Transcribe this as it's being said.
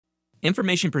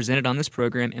Information presented on this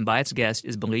program and by its guest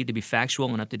is believed to be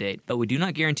factual and up to date, but we do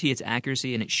not guarantee its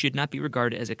accuracy and it should not be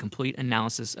regarded as a complete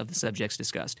analysis of the subjects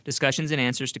discussed. Discussions and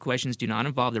answers to questions do not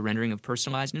involve the rendering of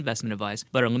personalized investment advice,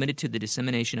 but are limited to the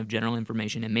dissemination of general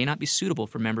information and may not be suitable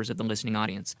for members of the listening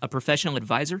audience. A professional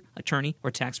advisor, attorney,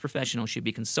 or tax professional should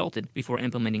be consulted before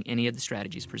implementing any of the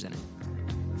strategies presented.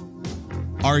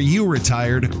 Are you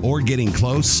retired or getting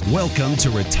close? Welcome to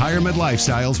Retirement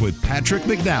Lifestyles with Patrick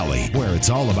McNally, where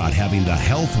it's all about having the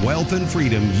health, wealth, and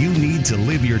freedom you need to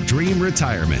live your dream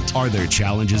retirement. Are there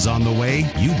challenges on the way?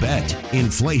 You bet.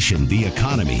 Inflation, the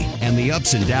economy, and the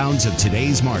ups and downs of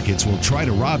today's markets will try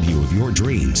to rob you of your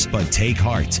dreams. But take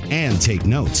heart and take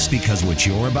notes, because what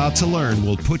you're about to learn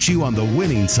will put you on the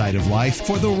winning side of life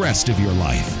for the rest of your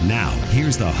life. Now,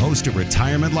 here's the host of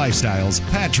Retirement Lifestyles,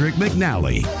 Patrick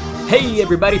McNally. Hey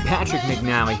everybody, Patrick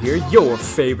McNally here, your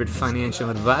favorite financial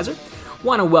advisor.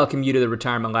 Want to welcome you to the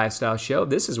Retirement Lifestyle Show.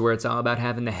 This is where it's all about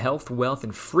having the health, wealth,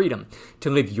 and freedom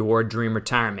to live your dream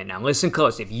retirement. Now listen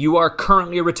close. If you are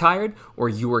currently retired or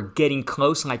you are getting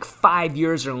close, like 5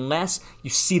 years or less, you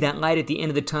see that light at the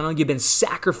end of the tunnel. You've been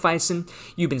sacrificing,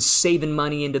 you've been saving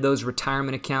money into those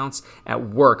retirement accounts at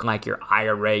work, like your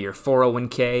IRA, your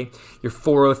 401k, your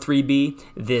 403b.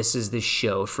 This is the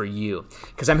show for you,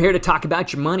 because I'm here to talk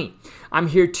about your money. I'm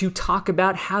here to talk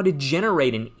about how to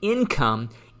generate an income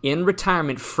in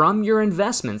retirement from your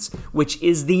investments, which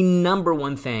is the number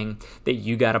one thing that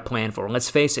you got to plan for. Let's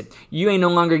face it, you ain't no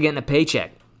longer getting a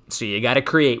paycheck, so you got to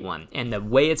create one. And the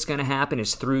way it's going to happen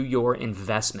is through your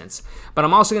investments. But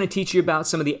I'm also going to teach you about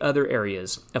some of the other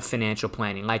areas of financial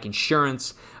planning, like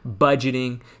insurance,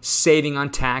 budgeting, saving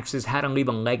on taxes, how to leave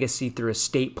a legacy through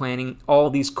estate planning, all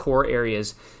these core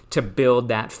areas to build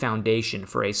that foundation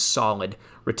for a solid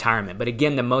retirement. But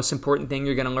again, the most important thing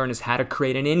you're going to learn is how to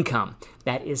create an income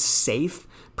that is safe,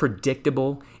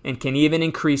 predictable, and can even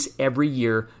increase every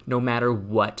year no matter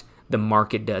what the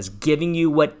market does, giving you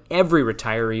what every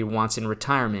retiree wants in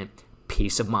retirement: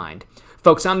 peace of mind.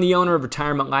 Folks, I'm the owner of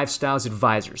Retirement Lifestyles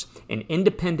Advisors, an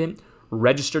independent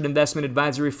registered investment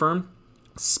advisory firm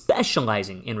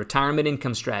specializing in retirement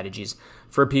income strategies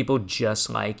for people just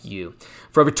like you.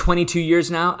 For over 22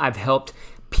 years now, I've helped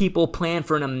people plan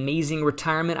for an amazing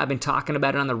retirement. I've been talking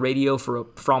about it on the radio for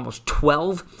almost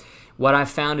 12. What I've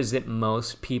found is that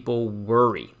most people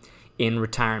worry in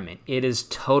retirement. It is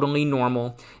totally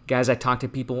normal. Guys, I talk to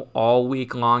people all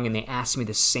week long and they ask me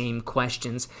the same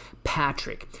questions.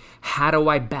 Patrick, how do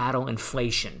I battle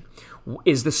inflation?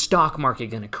 Is the stock market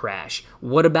going to crash?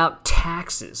 What about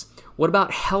taxes? What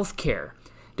about health care?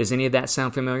 Does any of that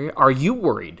sound familiar? Are you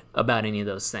worried about any of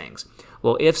those things?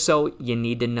 Well, if so, you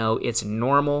need to know it's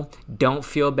normal. Don't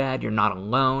feel bad. You're not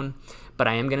alone. But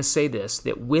I am going to say this,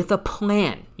 that with a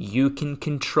plan, you can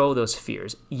control those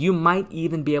fears. You might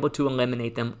even be able to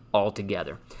eliminate them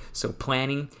altogether. So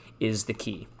planning is the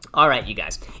key. All right, you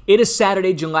guys. It is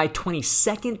Saturday, July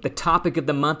 22nd. The topic of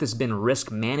the month has been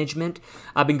risk management.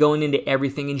 I've been going into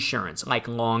everything insurance, like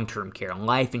long-term care,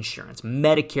 life insurance,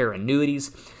 Medicare,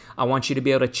 annuities. I want you to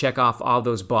be able to check off all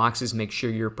those boxes, make sure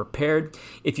you're prepared.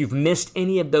 If you've missed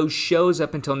any of those shows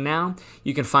up until now,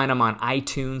 you can find them on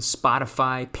iTunes,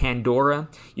 Spotify, Pandora.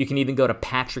 You can even go to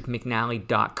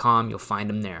patrickmcnally.com. You'll find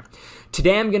them there.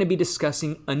 Today I'm going to be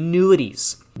discussing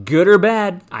annuities. Good or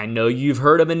bad, I know you've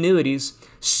heard of annuities.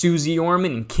 Susie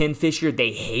Orman and Ken Fisher,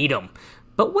 they hate them.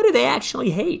 But what do they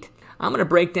actually hate? I'm going to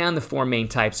break down the four main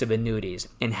types of annuities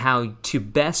and how to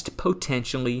best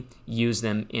potentially use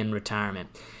them in retirement.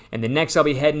 And then next I'll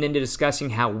be heading into discussing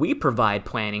how we provide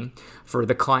planning for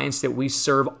the clients that we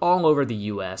serve all over the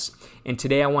U.S. And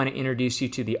today I want to introduce you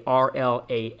to the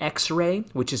RLA X-Ray,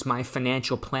 which is my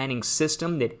financial planning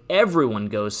system that everyone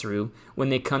goes through when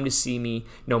they come to see me,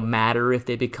 no matter if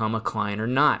they become a client or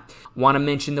not. Want to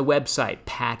mention the website,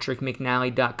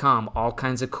 patrickmcnally.com, all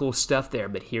kinds of cool stuff there,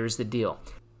 but here's the deal.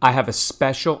 I have a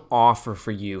special offer for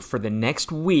you. For the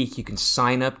next week, you can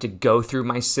sign up to go through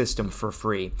my system for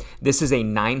free. This is a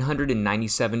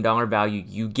 $997 value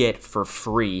you get for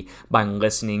free by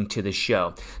listening to the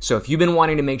show. So if you've been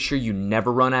wanting to make sure you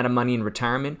never run out of money in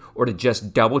retirement, or to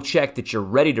just double check that you're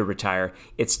ready to retire,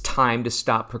 it's time to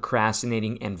stop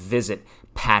procrastinating and visit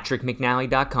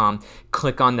patrickmcnally.com.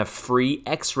 Click on the free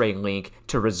X-ray link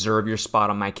to reserve your spot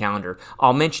on my calendar.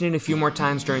 I'll mention it a few more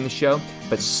times during the show,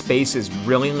 but space is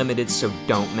really limited, so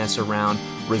don't mess around.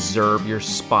 Reserve your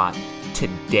spot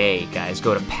today, guys.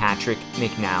 Go to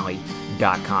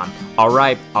patrickmcnally.com. All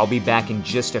right, I'll be back in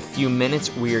just a few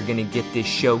minutes. We are going to get this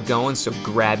show going, so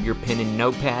grab your pen and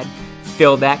notepad,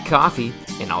 fill that coffee,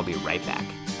 and I'll be right back.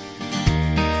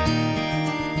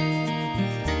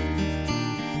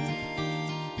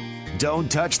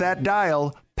 Don't touch that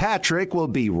dial. Patrick will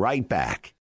be right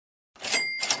back.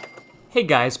 Hey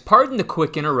guys, pardon the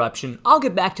quick interruption. I'll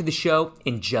get back to the show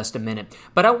in just a minute,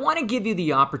 but I want to give you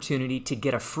the opportunity to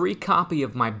get a free copy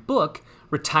of my book,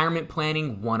 Retirement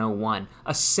Planning 101,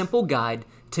 a simple guide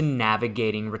to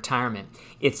navigating retirement.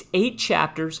 It's 8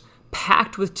 chapters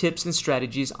packed with tips and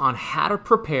strategies on how to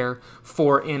prepare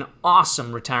for an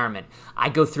awesome retirement. I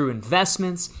go through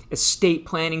investments, estate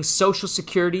planning, Social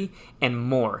Security, and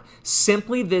more.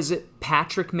 Simply visit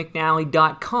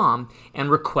patrickmcnally.com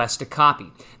and request a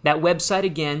copy. That website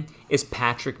again is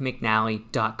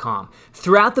patrickmcnally.com.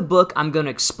 Throughout the book, I'm going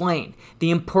to explain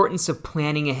the importance of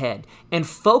planning ahead and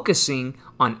focusing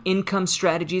on income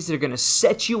strategies that are going to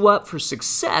set you up for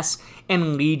success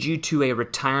and lead you to a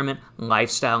retirement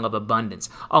lifestyle of abundance.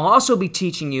 I'll also be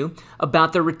teaching you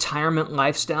about the Retirement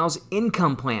Lifestyles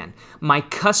Income Plan, my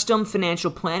custom financial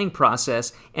planning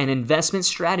process and investment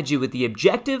strategy with the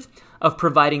objective of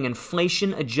providing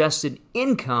inflation-adjusted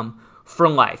income for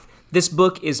life. This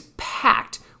book is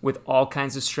packed with all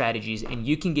kinds of strategies, and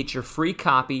you can get your free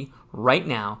copy right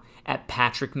now at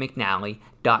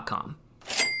patrickmcnally.com.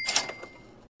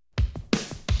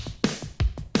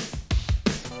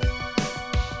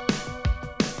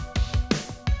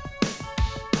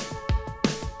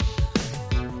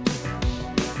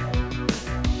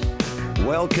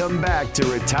 Welcome back to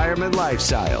Retirement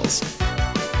Lifestyles.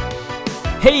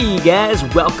 Hey guys,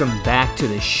 welcome back to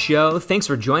the show. Thanks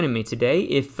for joining me today.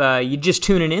 If you're just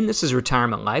tuning in, this is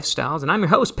Retirement Lifestyles, and I'm your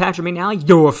host, Patrick McNally,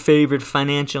 your favorite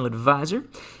financial advisor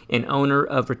and owner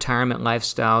of Retirement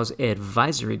Lifestyles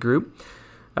Advisory Group,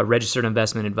 a registered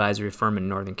investment advisory firm in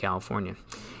Northern California.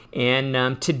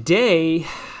 And today,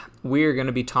 we're going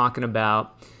to be talking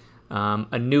about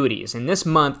annuities. And this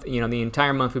month, the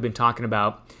entire month we've been talking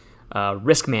about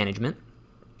risk management.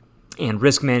 And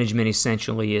risk management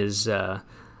essentially is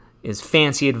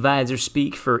fancy advisor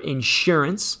speak for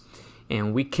insurance.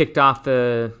 And we kicked off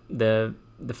the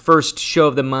first show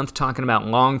of the month talking about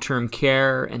long-term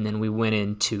care, and then we went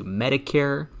into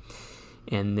Medicare.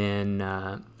 And then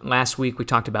last week we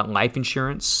talked about life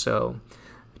insurance. So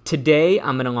today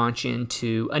I'm going to launch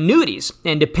into annuities.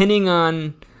 And depending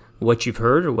on what you've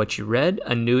heard or what you read,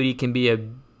 annuity can be a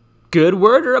good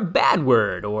word or a bad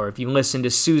word. Or if you listen to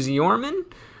Susie Orman,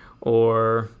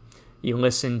 or you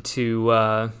listen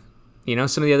to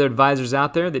some of the other advisors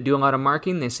out there that do a lot of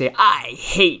marketing, they say, I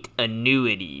hate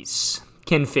annuities.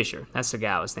 Ken Fisher, that's the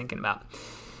guy I was thinking about,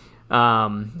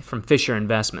 from Fisher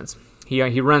Investments.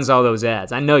 He runs all those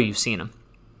ads. I know you've seen them.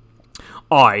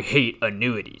 I hate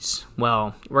annuities.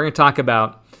 Well, we're going to talk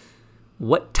about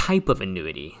what type of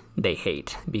annuity they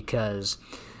hate, because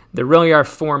there really are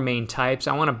 4 main types.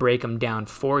 I want to break them down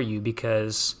for you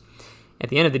because at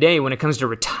the end of the day, when it comes to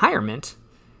retirement,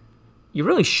 you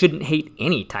really shouldn't hate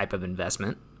any type of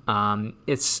investment.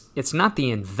 It's not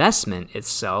the investment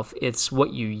itself, it's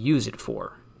what you use it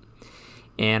for.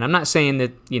 And I'm not saying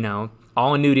that,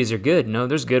 all annuities are good. No,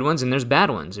 there's good ones and there's bad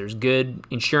ones. There's good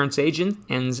insurance agents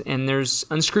and there's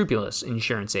unscrupulous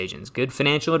insurance agents, good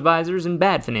financial advisors and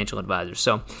bad financial advisors.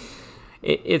 So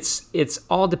it's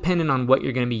all dependent on what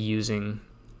you're going to be using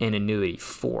an annuity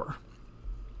for.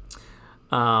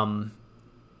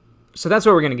 So that's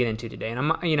what we're going to get into today. And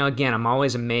I'm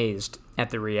always amazed at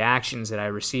the reactions that I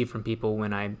receive from people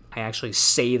when I actually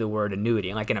say the word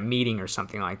annuity, like in a meeting or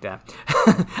something like that.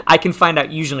 I can find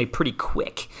out usually pretty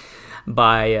quick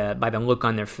by the look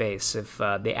on their face if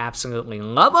they absolutely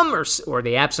love them or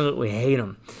they absolutely hate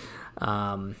them.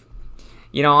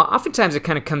 Oftentimes it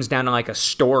kind of comes down to like a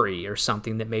story or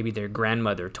something that maybe their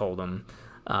grandmother told them,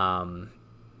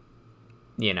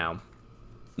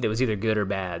 that was either good or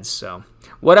bad. So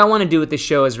what I want to do with this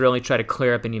show is really try to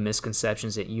clear up any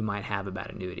misconceptions that you might have about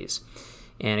annuities.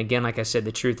 And again, like I said,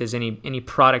 the truth is any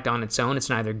product on its own, it's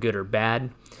neither good or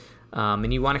bad.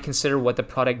 And you want to consider what the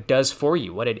product does for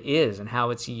you, what it is, and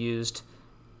how it's used.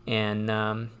 And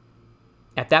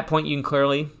at that point, you can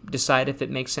clearly decide if it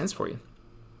makes sense for you.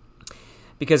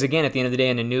 Because again, at the end of the day,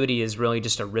 an annuity is really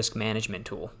just a risk management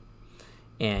tool.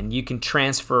 And you can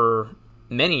transfer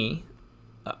many,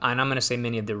 and I'm going to say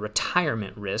many of the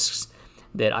retirement risks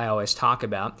that I always talk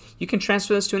about, you can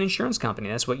transfer this to an insurance company.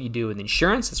 That's what you do with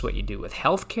insurance. That's what you do with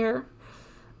healthcare,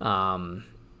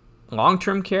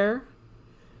 long-term care.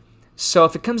 So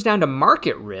if it comes down to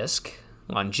market risk,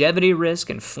 longevity risk,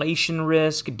 inflation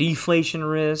risk, deflation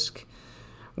risk,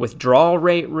 withdrawal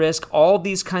rate risk, all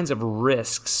these kinds of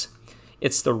risks,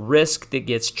 it's the risk that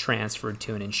gets transferred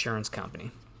to an insurance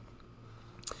company.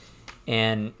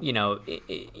 And,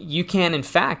 you can, in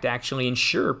fact, actually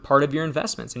insure part of your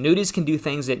investments. Annuities can do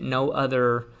things that no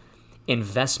other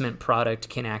investment product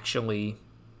can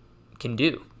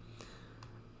do.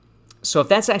 So if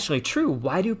that's actually true,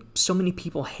 why do so many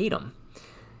people hate them?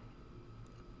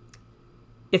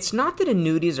 It's not that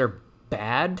annuities are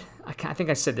bad. I think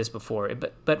I said this before,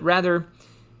 but rather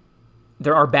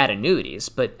there are bad annuities.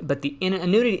 But the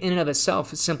annuity in and of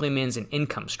itself simply means an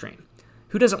income stream.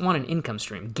 Who doesn't want an income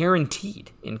stream?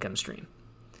 Guaranteed income stream.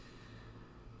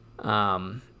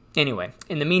 Anyway,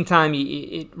 in the meantime,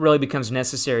 it really becomes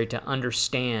necessary to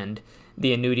understand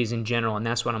the annuities in general, and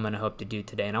that's what I'm going to hope to do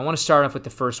today. And I want to start off with the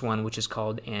first one, which is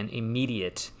called an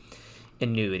immediate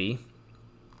annuity.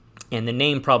 And the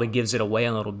name probably gives it away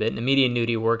a little bit. An immediate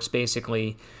annuity works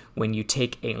basically when you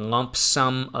take a lump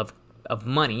sum of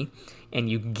money and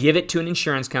you give it to an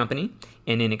insurance company,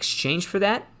 and in exchange for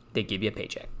that, they give you a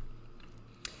paycheck.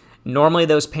 Normally,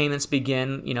 those payments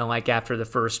begin, like after the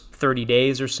first 30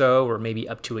 days or so, or maybe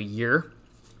up to a year.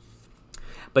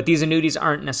 But these annuities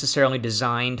aren't necessarily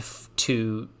designed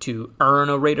to earn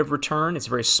a rate of return. It's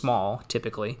very small,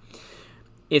 typically.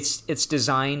 It's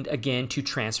designed, again, to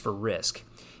transfer risk.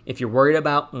 If you're worried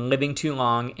about living too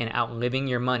long and outliving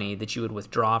your money that you would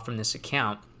withdraw from this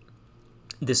account,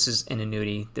 this is an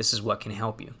annuity. This is what can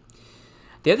help you.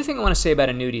 The other thing I want to say about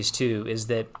annuities, too, is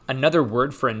that another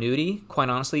word for annuity, quite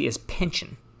honestly, is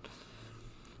pension.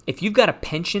 If you've got a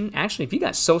pension, actually, if you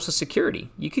got Social Security,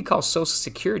 you could call Social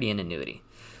Security an annuity.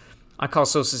 I call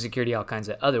Social Security all kinds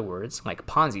of other words, like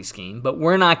Ponzi scheme, but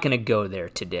we're not going to go there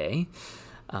today.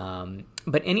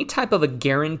 But any type of a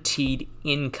guaranteed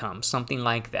income, something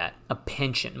like that, a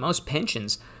pension. Most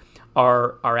pensions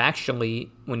are actually,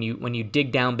 when you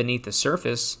dig down beneath the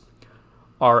surface,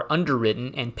 are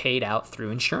underwritten and paid out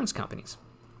through insurance companies.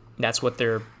 That's what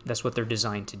they're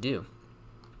designed to do.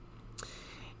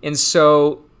 And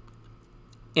so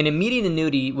an immediate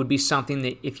annuity would be something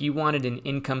that if you wanted an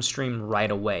income stream right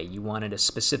away, you wanted a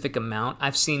specific amount.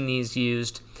 I've seen these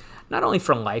used not only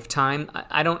for lifetime.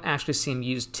 I don't actually see them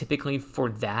used typically for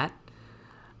that.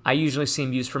 I usually see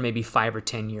them used for maybe 5 or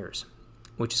 10 years,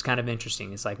 which is kind of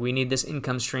interesting. It's like we need this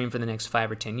income stream for the next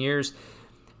 5 or 10 years.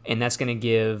 And that's going to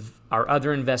give our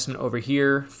other investment over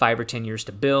here 5 or 10 years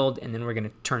to build, and then we're going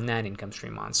to turn that income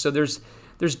stream on. So there's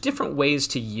different ways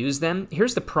to use them.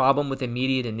 Here's the problem with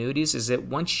immediate annuities is that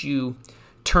once you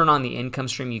turn on the income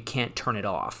stream, you can't turn it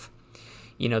off.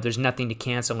 There's nothing to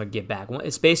cancel or get back.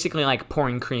 It's basically like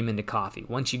pouring cream into coffee.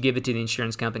 Once you give it to the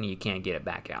insurance company, you can't get it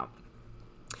back out.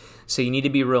 So you need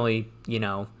to be really,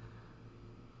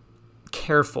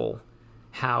 careful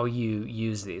how you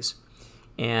use these.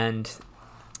 And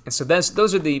so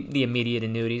those are the immediate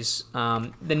annuities.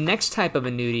 The next type of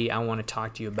annuity I want to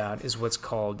talk to you about is what's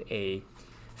called a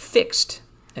fixed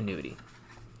annuity.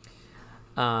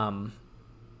 But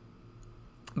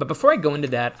before I go into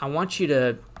that, I want you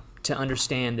to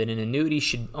understand that an annuity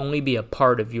should only be a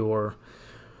part of your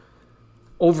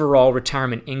overall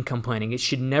retirement income planning. It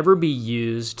should never be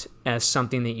used as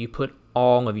something that you put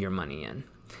all of your money in.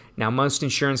 Now, most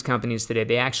insurance companies today,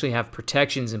 they actually have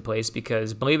protections in place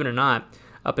because, believe it or not,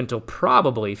 up until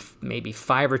probably maybe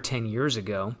 5 or 10 years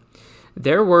ago,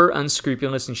 there were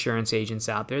unscrupulous insurance agents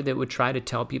out there that would try to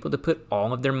tell people to put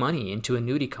all of their money into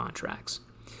annuity contracts.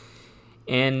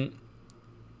 And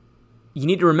you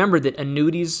need to remember that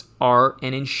annuities are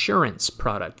an insurance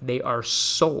product. They are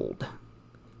sold.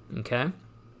 Okay?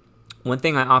 One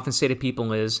thing I often say to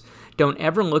people is, don't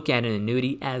ever look at an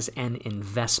annuity as an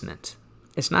investment.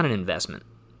 It's not an investment.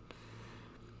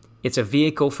 It's a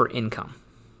vehicle for income.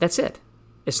 That's it.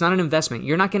 It's not an investment.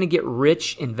 You're not going to get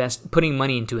rich putting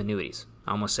money into annuities.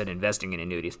 I almost said investing in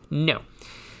annuities. No,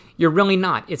 you're really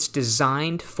not. It's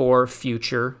designed for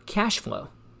future cash flow.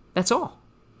 That's all.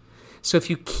 So if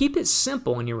you keep it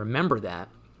simple and you remember that,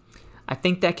 I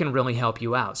think that can really help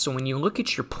you out. So when you look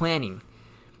at your planning,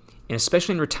 and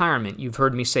especially in retirement, you've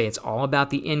heard me say it's all about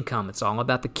the income. It's all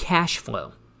about the cash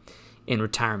flow in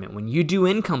retirement. When you do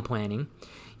income planning,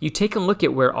 you take a look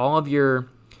at where all of your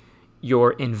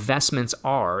investments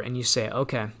are, and you say,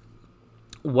 okay,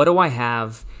 what do I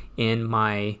have in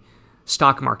my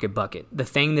stock market bucket? The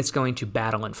thing that's going to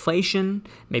battle inflation.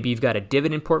 Maybe you've got a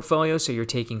dividend portfolio, so you're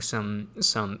taking some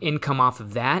income off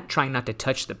of that, trying not to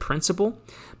touch the principal.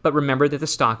 But remember that the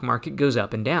stock market goes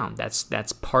up and down.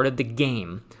 That's part of the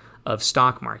game of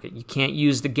stock market. You can't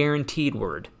use the guaranteed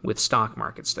word with stock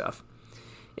market stuff.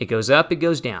 It goes up, it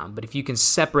goes down. But if you can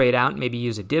separate out and maybe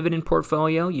use a dividend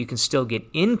portfolio, you can still get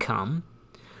income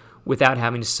without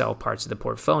having to sell parts of the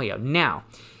portfolio. Now,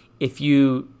 if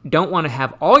you don't want to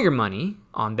have all your money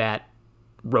on that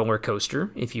roller coaster,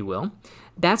 if you will,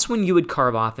 that's when you would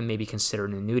carve off and maybe consider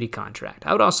an annuity contract.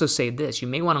 I would also say this, you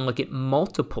may want to look at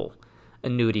multiple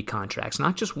annuity contracts,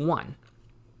 not just one,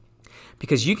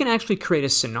 because you can actually create a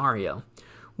scenario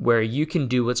where you can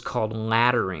do what's called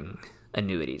laddering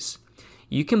annuities.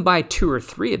 You can buy 2 or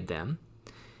 3 of them,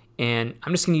 and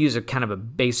I'm just going to use a kind of a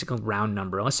basic round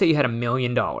number. Let's say you had $1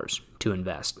 million to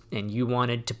invest, and you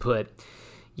wanted to put,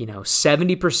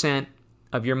 70%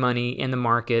 of your money in the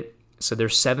market. So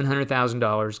there's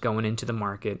 $700,000 going into the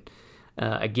market.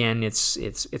 Again, it's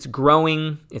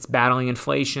growing. It's battling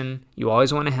inflation. You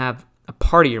always want to have a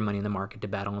part of your money in the market to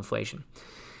battle inflation.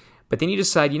 But then you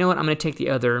decide, you know what? I'm going to take the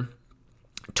other.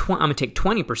 I'm going to take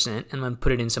 20% and I'm going to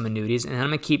put it in some annuities, and then I'm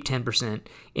going to keep 10%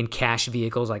 in cash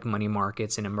vehicles like money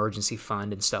markets and emergency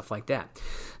fund and stuff like that.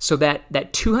 So that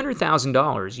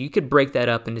 $200,000, you could break that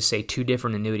up into, say, 2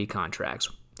 different annuity contracts,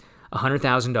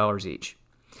 $100,000 each.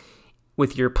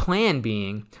 With your plan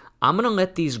being, I'm going to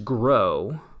let these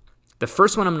grow. The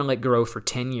first one I'm going to let grow for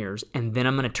 10 years, and then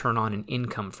I'm going to turn on an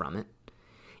income from it.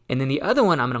 And then the other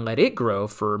one, I'm going to let it grow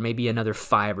for maybe another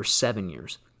 5 or 7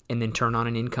 years, and then turn on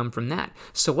an income from that.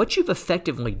 So what you've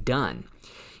effectively done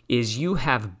is you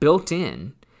have built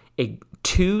in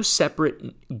 2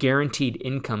 separate guaranteed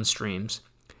income streams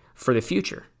for the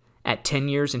future at 10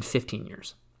 years and 15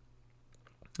 years.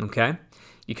 Okay?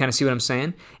 You kind of see what I'm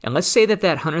saying? And let's say that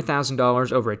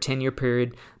 $100,000 over a 10-year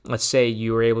period, let's say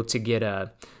you were able to get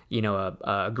a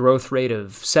growth rate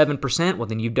of 7%, well,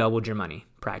 then you doubled your money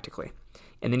practically.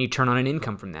 And then you turn on an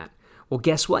income from that. Well,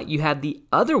 guess what? You have the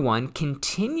other one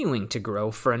continuing to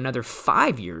grow for another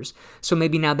 5 years. So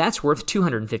maybe now that's worth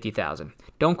 $250,000.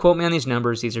 Don't quote me on these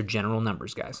numbers. These are general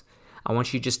numbers, guys. I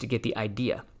want you just to get the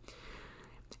idea.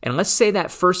 And let's say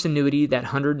that first annuity, that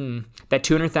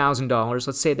 $200,000,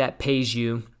 let's say that pays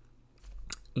you,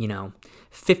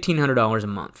 $1,500 a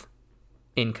month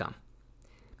income.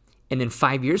 And then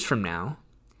 5 years from now,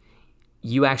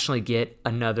 you actually get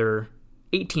another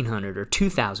 $1,800 or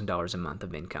 $2,000 a month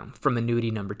of income from annuity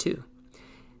number 2.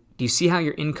 Do you see how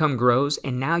your income grows?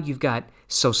 And now you've got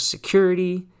Social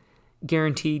Security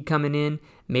guaranteed coming in.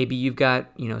 Maybe you've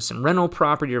got, some rental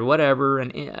property or whatever,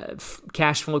 and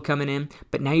cash flow coming in.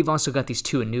 But now you've also got these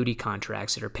 2 annuity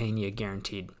contracts that are paying you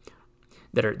guaranteed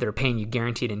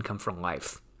income for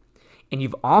life. And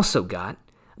you've also got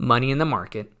money in the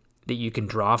market that you can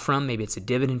draw from. Maybe it's a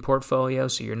dividend portfolio,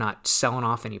 so you're not selling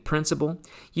off any principal.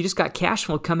 You just got cash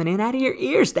flow coming in out of your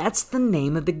ears. That's the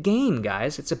name of the game,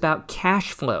 guys. It's about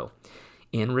cash flow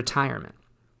in retirement.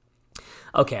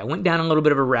 Okay, I went down a little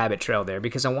bit of a rabbit trail there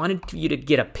because I wanted you to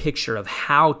get a picture of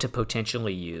how to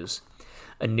potentially use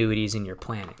annuities in your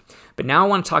planning. But now I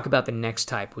want to talk about the next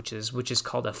type, which is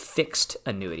called a fixed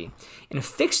annuity. And a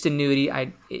fixed annuity,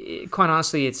 quite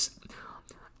honestly, it's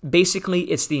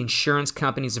the insurance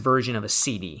company's version of a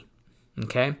CD,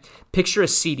 okay? Picture a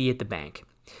CD at the bank.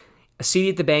 A CD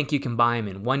at the bank, you can buy them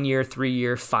in 1 year, 3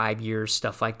 year, 5 years,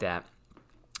 stuff like that.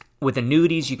 With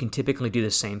annuities, you can typically do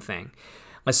the same thing.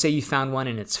 Let's say you found one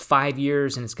and it's 5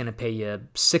 years and it's going to pay you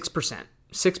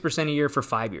 6% a year for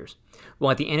 5 years.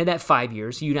 Well, at the end of that 5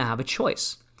 years, you now have a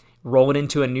choice. Roll it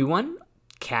into a new one,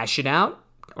 cash it out,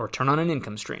 or turn on an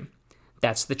income stream.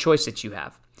 That's the choice that you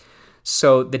have.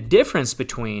 So the difference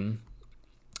between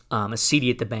a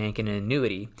CD at the bank and an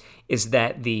annuity is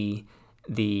that the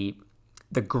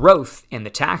growth and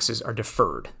the taxes are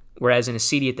deferred. Whereas in a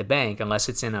CD at the bank, unless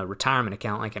it's in a retirement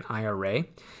account like an IRA,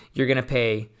 you're going to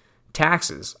pay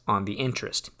taxes on the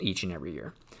interest each and every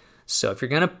year. So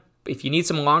if you need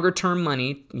some longer term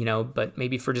money, but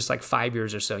maybe for just like 5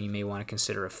 years or so, you may want to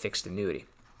consider a fixed annuity.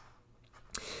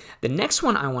 The next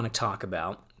one I want to talk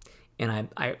about, and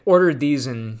I ordered these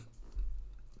in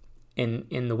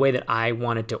the way that I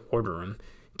wanted to order them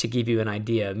to give you an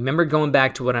idea. Remember going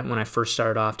back to when I first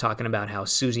started off talking about how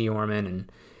Susie Orman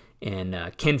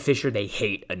and Ken Fisher, they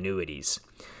hate annuities.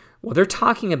 Well, they're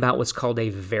talking about what's called a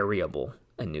variable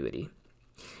annuity.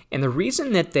 And the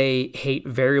reason that they hate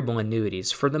variable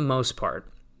annuities, for the most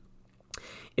part,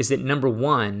 is that number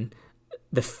one,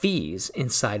 the fees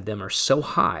inside them are so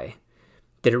high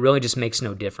that it really just makes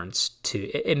no difference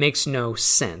it makes no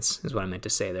sense, is what I meant to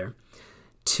say there,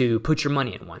 to put your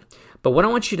money in one. But what I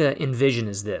want you to envision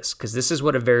is this, because this is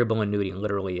what a variable annuity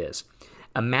literally is.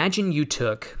 Imagine you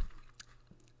took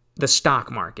the stock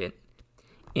market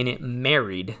and it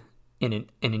married an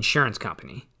insurance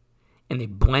company and they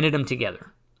blended them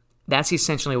together. That's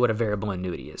essentially what a variable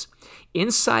annuity is.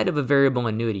 Inside of a variable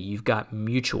annuity, you've got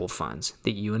mutual funds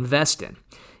that you invest in,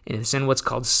 and it's in what's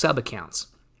called sub-accounts.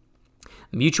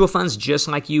 Mutual funds, just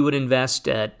like you would invest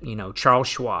at, Charles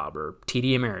Schwab or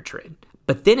TD Ameritrade.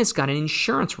 But then it's got an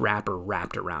insurance wrapper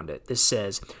wrapped around it that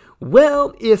says,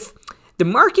 well, if the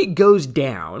market goes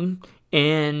down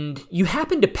and you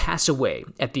happen to pass away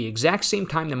at the exact same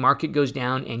time the market goes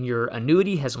down and your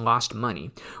annuity has lost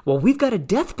money, well, we've got a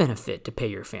death benefit to pay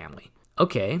your family.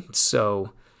 Okay,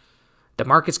 so The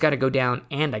market's got to go down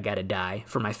and I got to die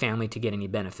for my family to get any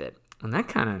benefit. And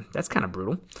that's kind of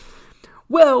brutal.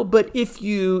 Well, but if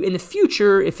you, in the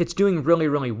future, if it's doing really,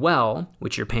 really well,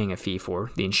 which you're paying a fee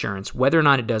for, the insurance, whether or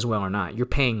not it does well or not, you're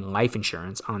paying life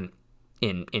insurance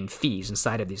in fees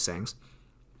inside of these things.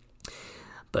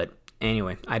 But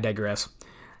anyway, I digress.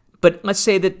 But let's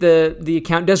say that the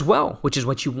account does well, which is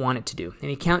what you want it to do. And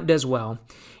the account does well,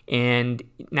 and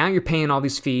now you're paying all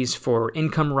these fees for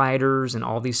income riders and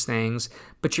all these things,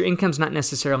 but your income's not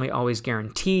necessarily always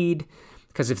guaranteed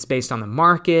because it's based on the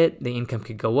market. The income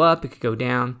could go up, it could go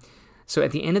down. So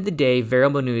at the end of the day,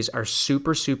 variable annuities are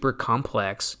super, super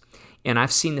complex, and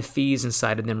I've seen the fees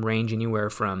inside of them range anywhere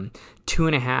from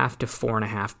 2.5% to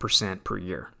 4.5% per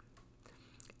year.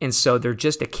 And so they're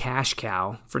just a cash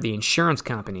cow for the insurance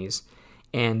companies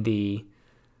and the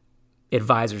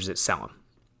advisors that sell them.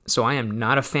 So I am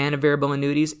not a fan of variable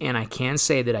annuities, and I can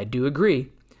say that I do agree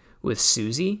with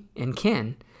Susie and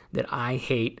Ken that I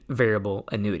hate variable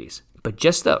annuities, but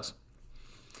just those.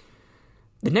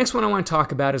 The next one I want to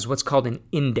talk about is what's called an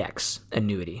index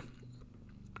annuity,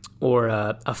 or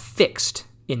a fixed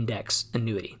index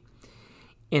annuity.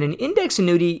 And an index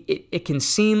annuity, it can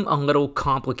seem a little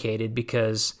complicated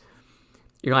because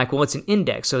you're like, well, it's an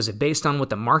index, so is it based on what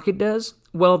the market does?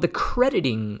 Well, the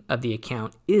crediting of the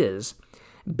account is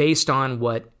based on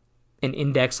what an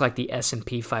index like the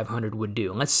S&P 500 would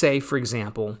do. Let's say, for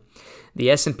example,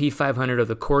 the S&P 500 over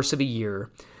the course of a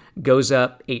year goes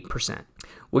up 8%.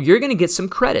 Well, you're going to get some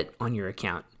credit on your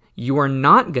account. You are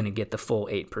not going to get the full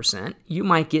 8%. You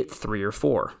might get 3 or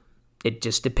 4. It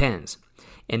just depends.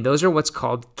 And those are what's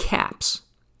called caps.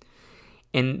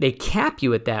 And they cap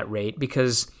you at that rate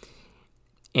because,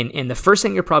 and the first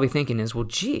thing you're probably thinking is, well,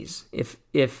 geez, if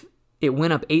it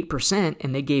went up 8%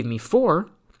 and they gave me 4%,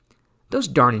 those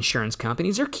darn insurance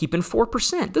companies are keeping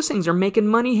 4%. Those things are making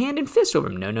money hand and fist over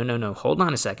them. No. Hold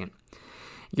on a second.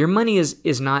 Your money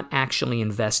is not actually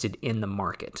invested in the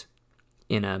market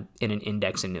in an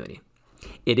index annuity.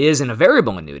 It is in a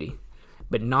variable annuity,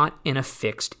 but not in a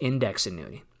fixed index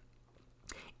annuity.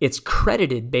 It's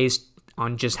credited based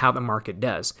on just how the market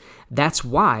does. That's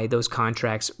why those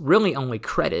contracts really only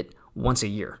credit once a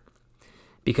year,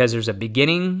 because there's a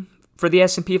beginning for the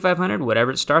S&P 500,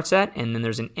 whatever it starts at, and then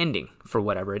there's an ending for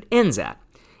whatever it ends at,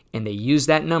 and they use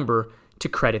that number to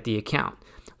credit the account.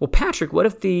 Well, Patrick, what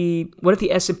if the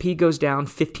S&P goes down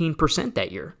 15%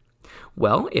 that year?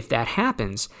 Well, if that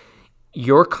happens,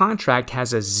 your contract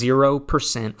has a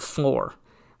 0% floor.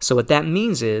 So what that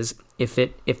means is if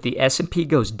the S&P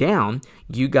goes down,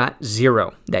 you got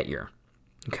 0 that year.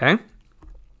 Okay?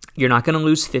 You're not going to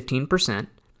lose 15%,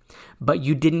 but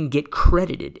you didn't get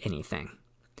credited anything.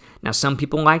 Now, some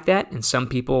people like that, and some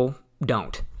people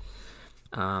don't.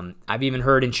 I've even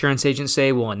heard insurance agents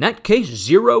say, well, in that case,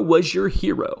 0 was your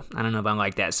hero. I don't know if I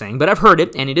like that saying, but I've heard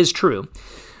it, and it is true.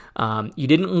 You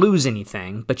didn't lose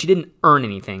anything, but you didn't earn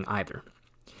anything either.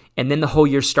 And then the whole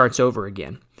year starts over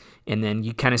again. And then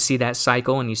you kind of see that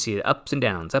cycle, and you see the ups and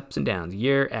downs,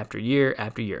 year after year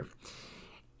after year.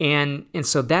 And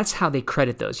so that's how they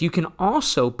credit those. You can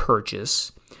also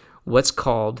purchase what's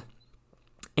called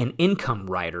an income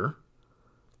rider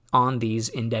on these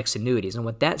index annuities. And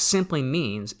what that simply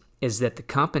means is that the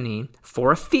company,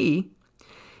 for a fee,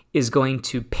 is going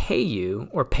to pay you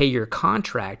or pay your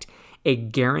contract a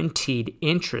guaranteed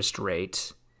interest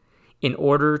rate in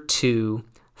order to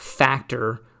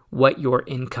factor what your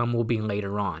income will be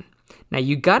later on. Now,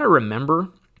 you got to remember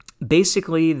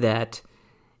basically that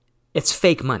it's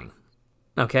fake money,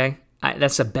 okay?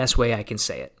 That's the best way I can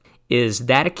say it. Is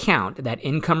that account, that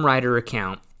income rider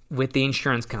account with the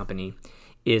insurance company,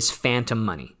 is phantom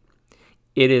money.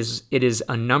 It is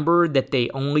a number that they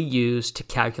only use to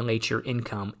calculate your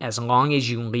income as long as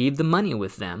you leave the money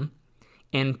with them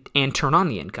and turn on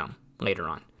the income later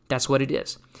on. That's what it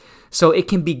is. So it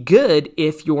can be good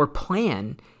if your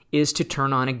plan is to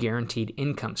turn on a guaranteed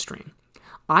income stream.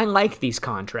 I like these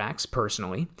contracts,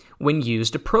 personally, when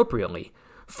used appropriately.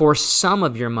 For some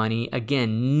of your money,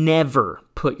 again, never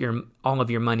put all of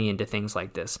your money into things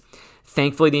like this.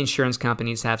 Thankfully, the insurance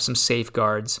companies have some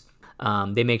safeguards.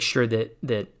 They make sure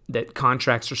that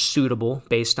contracts are suitable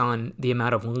based on the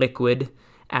amount of liquid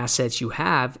assets you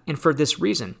have. And for this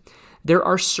reason, there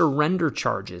are surrender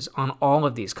charges on all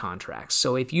of these contracts.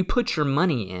 So if you put your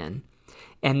money in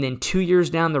and then 2 years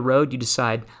down the road you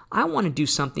decide, I want to do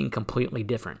something completely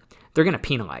different, they're going to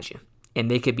penalize you. And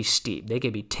they could be steep. They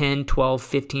could be 10, 12,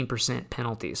 15%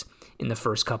 penalties in the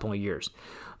first couple of years.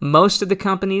 Most of the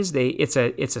companies, it's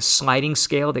a sliding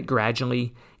scale that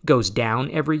gradually goes down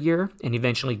every year and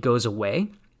eventually goes away.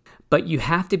 But you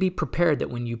have to be prepared that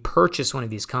when you purchase one of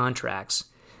these contracts,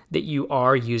 that you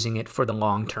are using it for the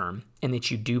long term and that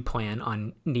you do plan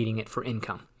on needing it for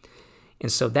income.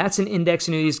 And so that's an index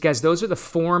annuities, guys. Those are the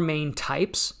four main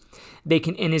types. They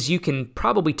can, and as you can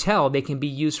probably tell, they can be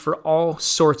used for all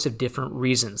sorts of different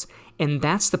reasons. And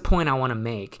that's the point I want to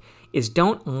make, is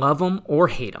don't love them or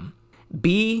hate them.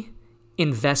 Be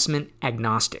investment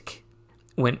agnostic.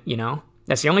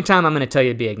 That's the only time I'm going to tell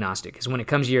you to be agnostic, is when it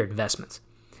comes to your investments.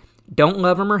 Don't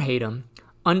love them or hate them.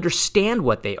 Understand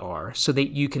what they are so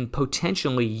that you can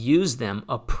potentially use them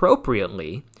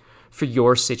appropriately for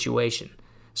your situation.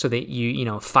 So that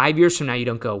you 5 years from now, you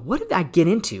don't go, what did I get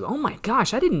into? Oh my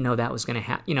gosh, I didn't know that was going to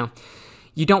happen.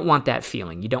 You don't want that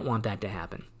feeling. You don't want that to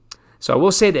happen. So I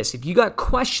will say this, if you got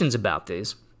questions about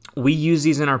this, we use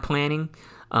these in our planning.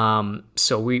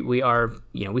 So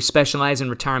we specialize in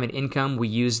retirement income. We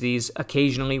use these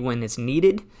occasionally when it's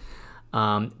needed.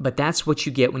 But that's what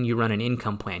you get when you run an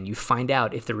income plan. You find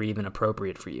out if they're even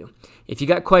appropriate for you. If you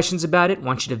got questions about it, I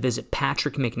want you to visit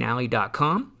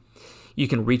patrickmcnally.com. You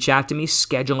can reach out to me,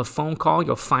 schedule a phone call.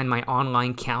 You'll find my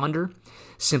online calendar.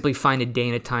 Simply find a day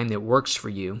and a time that works for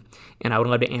you. And I would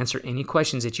love to answer any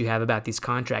questions that you have about these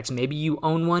contracts. Maybe you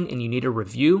own one and you need a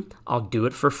review. I'll do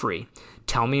it for free.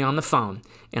 Tell me on the phone,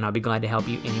 and I'll be glad to help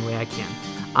you any way I can.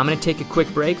 I'm going to take a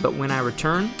quick break, but when I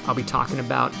return, I'll be talking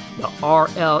about the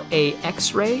RLA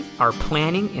X-ray, our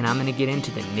planning, and I'm going to get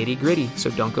into the nitty-gritty. So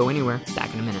don't go anywhere.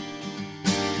 Back in a minute.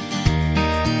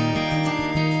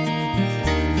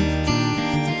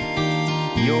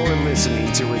 You're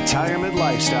listening to Retirement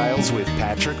Lifestyles with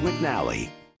Patrick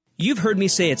McNally. You've heard me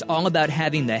say it's all about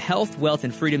having the health, wealth,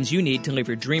 and freedoms you need to live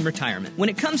your dream retirement. When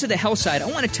it comes to the health side,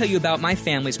 I want to tell you about my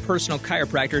family's personal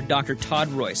chiropractor, Dr. Todd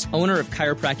Royce, owner of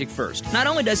Chiropractic First. Not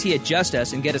only does he adjust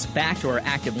us and get us back to our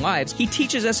active lives, he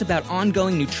teaches us about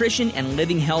ongoing nutrition and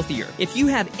living healthier. If you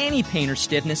have any pain or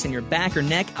stiffness in your back or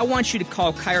neck, I want you to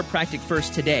call Chiropractic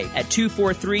First today at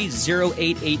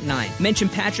 243-0889. Mention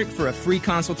Patrick for a free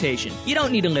consultation. You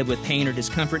don't need to live with pain or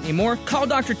discomfort anymore. Call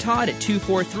Dr. Todd at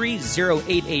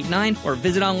 243-0889. Or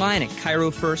visit online at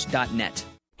chirofirst.net.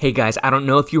 Hey guys, I don't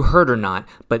know if you heard or not,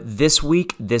 but this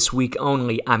week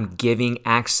only, I'm giving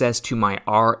access to my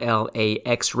RLA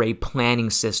X-ray planning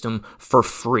system for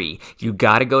free. You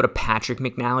got to go to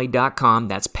patrickmcnally.com.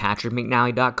 That's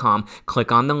patrickmcnally.com.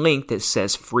 Click on the link that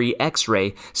says free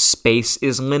X-ray. Space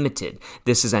is limited.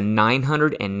 This is a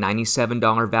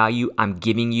 $997 value I'm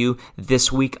giving you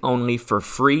this week only for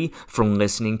free from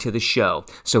listening to the show.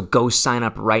 So go sign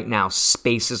up right now.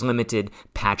 Space is limited.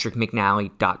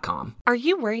 patrickmcnally.com. Are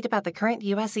you worried about the current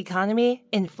U.S. economy,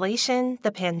 inflation,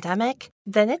 the pandemic?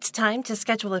 Then it's time to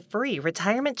schedule a free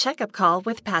retirement checkup call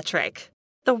with Patrick.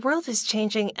 The world is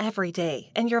changing every day,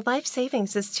 and your life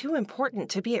savings is too important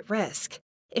to be at risk.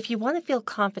 If you want to feel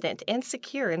confident and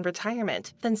secure in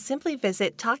retirement, then simply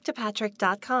visit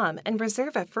talktopatrick.com and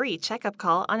reserve a free checkup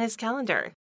call on his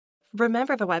calendar.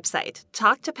 Remember the website,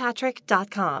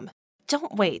 talktopatrick.com.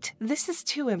 Don't wait. This is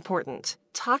too important.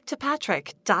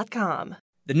 talktopatrick.com.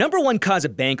 The number one cause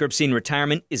of bankruptcy in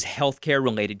retirement is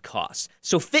healthcare-related costs.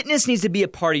 So fitness needs to be a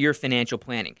part of your financial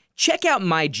planning. Check out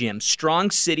my gym,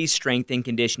 Strong City Strength and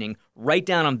Conditioning, right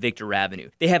down on Victor Avenue.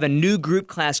 They have a new group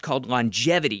class called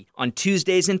Longevity on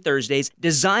Tuesdays and Thursdays,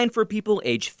 designed for people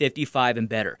age 55 and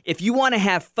better. If you want to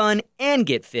have fun and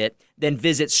get fit, then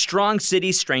visit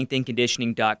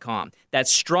StrongCityStrengthAndConditioning.com.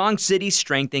 That's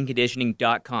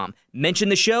StrongCityStrengthAndConditioning.com. Mention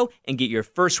the show and get your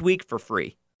first week for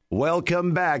free.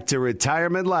 Welcome back to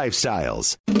Retirement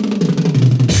Lifestyles.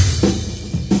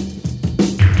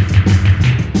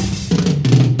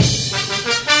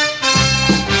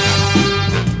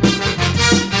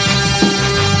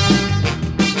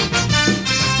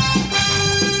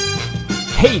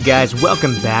 Hey guys,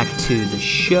 welcome back to the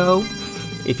show.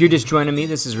 If you're just joining me,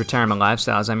 this is Retirement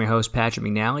Lifestyles. I'm your host, Patrick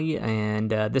McNally,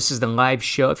 and this is the live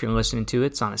show. If you're listening to it,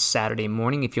 it's on a Saturday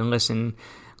morning. If you're listening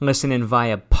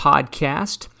via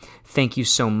podcast, thank you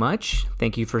so much.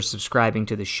 Thank you for subscribing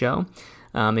to the show.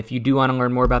 If you do want to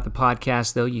learn more about the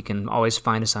podcast, though, you can always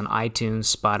find us on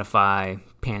iTunes, Spotify,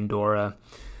 Pandora,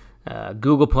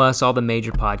 Google+, all the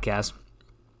major podcasts,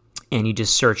 and you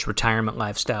just search Retirement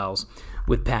Lifestyles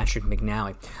with Patrick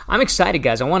McNally. I'm excited,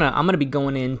 guys. I'm going to be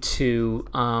going into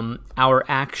our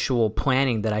actual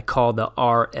planning that I call the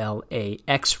RLA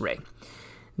X-ray.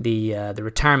 The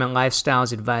Retirement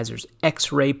Lifestyles Advisors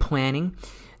X-ray planning.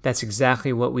 That's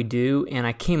exactly what we do, and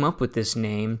I came up with this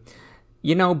name,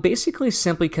 basically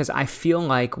simply because I feel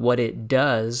like what it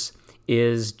does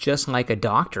is just like a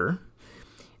doctor.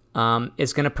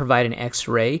 It's going to provide an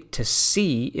X-ray to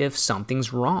see if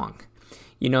something's wrong.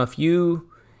 If you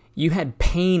had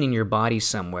pain in your body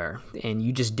somewhere and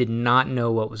you just did not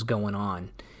know what was going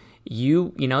on,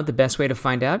 the best way to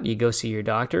find out, you go see your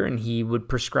doctor and he would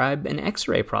prescribe an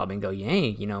x-ray probably and go,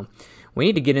 hey, we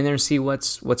need to get in there and see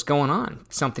what's going on.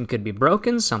 Something could be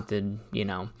broken, something,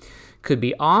 could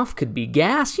be off, could be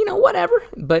gas, whatever.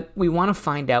 But we want to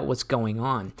find out what's going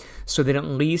on so that at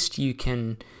least you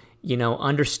can,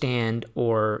 understand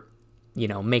or,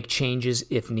 make changes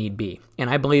if need be. And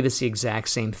I believe it's the exact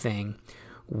same thing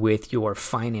with your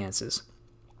finances.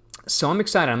 So I'm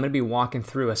excited. I'm going to be walking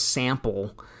through a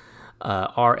sample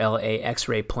RLA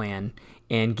X-ray plan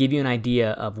and give you an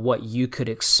idea of what you could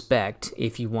expect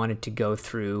if you wanted to go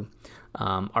through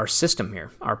our system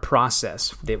here, our process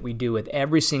that we do with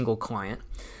every single client.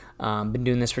 Been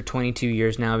doing this for 22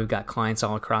 years now. We've got clients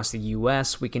all across the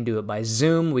U.S. We can do it by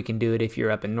Zoom. We can do it if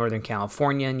you're up in Northern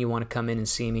California and you want to come in and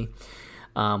see me.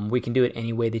 We can do it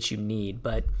any way that you need.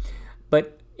 But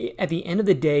at the end of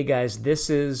the day, guys, this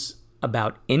is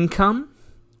about income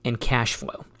and cash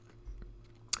flow.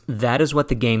 That is what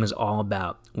the game is all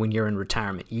about when you're in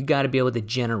retirement. You got to be able to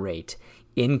generate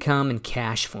income and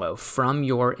cash flow from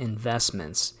your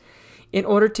investments in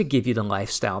order to give you the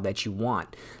lifestyle that you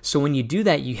want. So when you do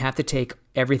that, you have to take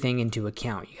everything into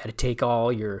account. You got to take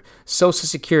all your Social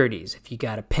Securities, if you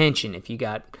got a pension, if you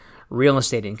got real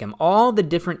estate income, all the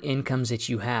different incomes that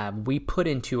you have, we put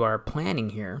into our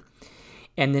planning here.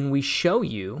 And then we show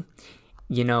you,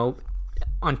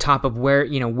 on top of where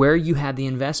you have the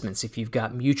investments. If you've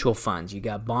got mutual funds, you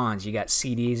got bonds, you got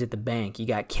CDs at the bank, you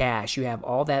got cash, you have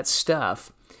all that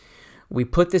stuff. We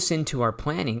put this into our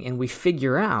planning and we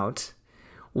figure out,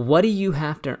 what do you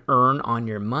have to earn on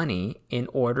your money in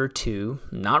order to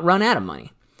not run out of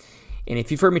money? And if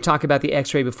you've heard me talk about the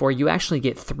X-ray before, you actually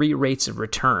get 3 rates of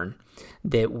return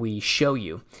that we show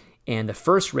you. And the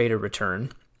first rate of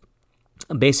return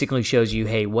basically shows you,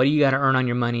 hey, what do you got to earn on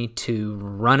your money to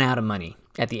run out of money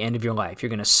at the end of your life? You're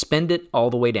going to spend it all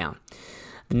the way down.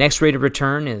 The next rate of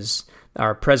return is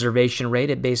our preservation rate.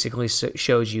 It basically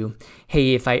shows you,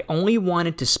 hey, if I only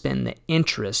wanted to spend the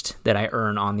interest that I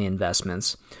earn on the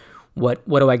investments, what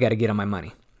do I got to get on my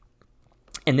money?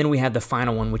 And then we have the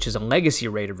final one, which is a legacy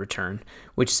rate of return,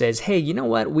 which says, hey, you know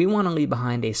what? We want to leave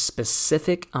behind a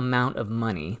specific amount of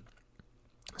money.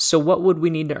 So what would we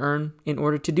need to earn in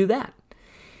order to do that?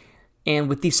 And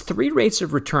with these 3 rates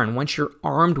of return, once you're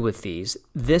armed with these,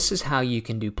 this is how you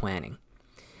can do planning.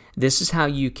 This is how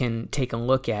you can take a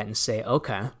look at and say,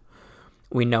 okay,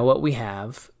 we know what we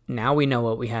have. Now we know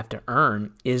what we have to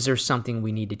earn. Is there something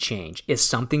we need to change? Is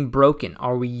something broken?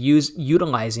 Are we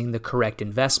utilizing the correct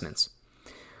investments?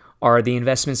 Are the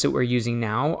investments that we're using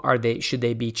now, should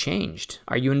they be changed?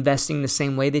 Are you investing the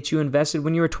same way that you invested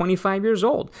when you were 25 years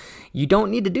old? You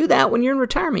don't need to do that when you're in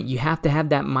retirement. You have to have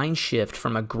that mind shift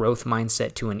from a growth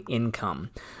mindset to an income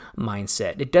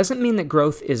mindset. It doesn't mean that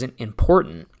growth isn't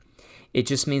important. It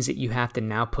just means that you have to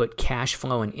now put cash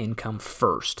flow and income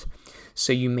first.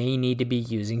 So you may need to be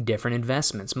using different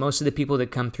investments. Most of the people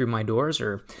that come through my doors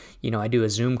or, I do a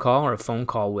Zoom call or a phone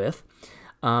call with,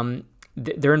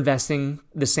 they're investing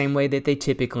the same way that they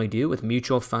typically do with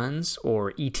mutual funds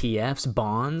or ETFs,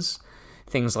 bonds,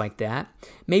 things like that.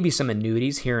 Maybe some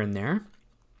annuities here and there.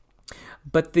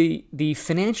 But the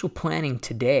financial planning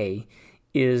today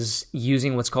is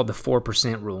using what's called the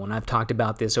 4% rule. And I've talked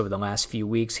about this over the last few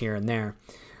weeks here and there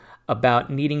about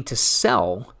needing to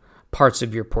sell parts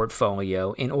of your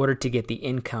portfolio in order to get the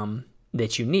income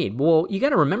that you need. Well, you got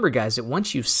to remember, guys, that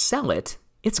once you sell it,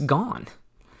 it's gone.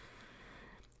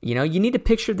 You need to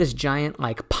picture this giant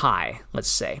pie, let's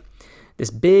say, this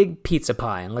big pizza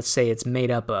pie. And let's say it's made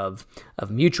up of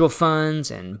mutual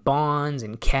funds and bonds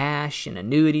and cash and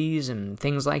annuities and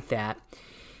things like that.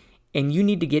 And you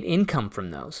need to get income from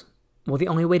those. Well, the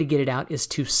only way to get it out is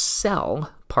to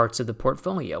sell parts of the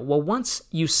portfolio. Well, once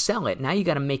you sell it, now you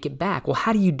got to make it back. Well,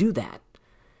 how do you do that?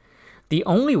 The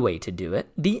only way to do it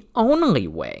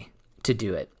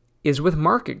is with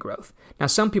market growth. Now,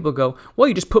 some people go, well,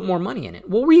 you just put more money in it.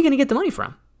 Well, where are you going to get the money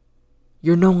from?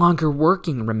 You're no longer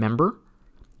working, remember?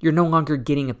 You're no longer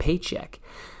getting a paycheck.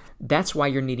 That's why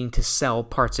you're needing to sell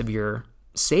parts of your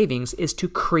savings is to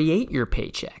create your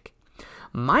paycheck.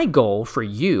 My goal for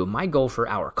you, my goal for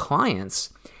our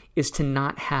clients is to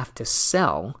not have to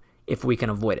sell if we can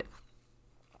avoid it.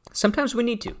 Sometimes we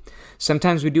need to.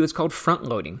 Sometimes we do what's called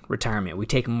front-loading retirement. We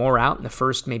take more out in the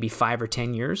first maybe 5 or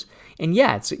 10 years. And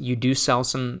yeah, you do sell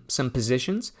some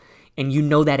positions, and you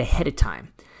know that ahead of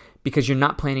time because you're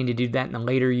not planning to do that in the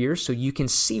later years, so you can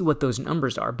see what those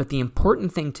numbers are. But the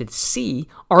important thing to see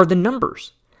are the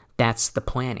numbers. That's the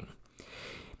planning.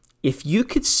 If you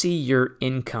could see your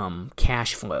income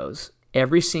cash flows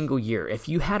every single year, if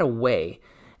you had a way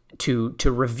to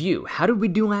review, how did we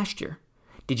do last year?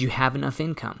 Did you have enough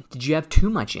income? Did you have too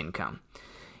much income?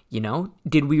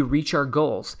 Did we reach our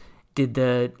goals? Did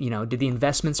the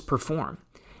investments perform?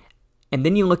 And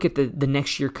then you look at the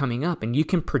next year coming up, and you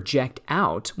can project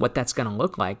out what that's going to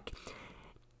look like.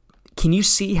 Can you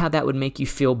see how that would make you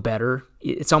feel better?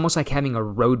 It's almost like having a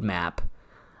roadmap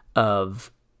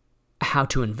of how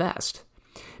to invest.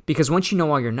 Because once you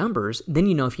know all your numbers, then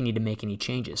you know if you need to make any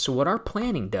changes. So what our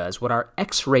planning does, what our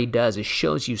X-ray does, is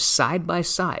shows you side by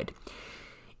side.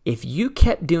 If you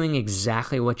kept doing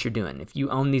exactly what you're doing, if you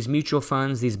own these mutual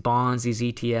funds, these bonds, these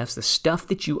ETFs, the stuff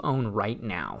that you own right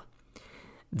now,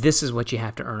 this is what you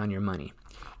have to earn on your money.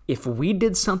 If we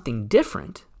did something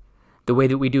different, the way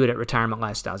that we do it at Retirement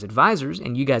Lifestyles Advisors,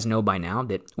 and you guys know by now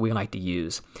that we like to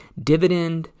use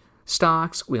dividend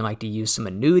stocks, we like to use some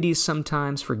annuities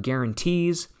sometimes for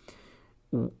guarantees,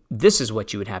 this is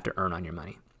what you would have to earn on your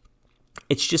money.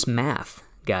 It's just math,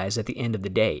 guys, at the end of the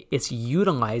day. It's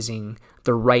utilizing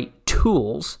the right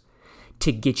tools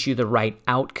to get you the right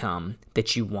outcome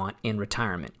that you want in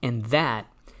retirement. And that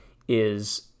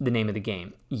is the name of the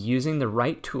game, using the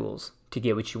right tools to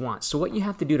get what you want. So what you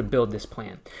have to do to build this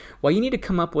plan? Well, you need to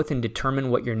come up with and determine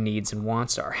what your needs and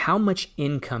wants are. How much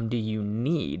income do you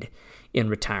need in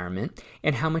retirement,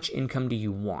 and how much income do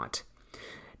you want?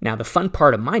 Now, the fun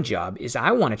part of my job is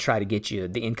I want to try to get you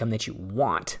the income that you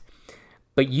want.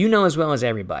 But you know as well as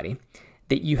everybody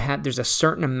that there's a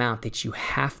certain amount that you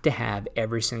have to have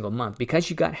every single month because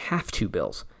you got have to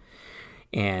bills.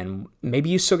 And maybe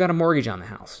you still got a mortgage on the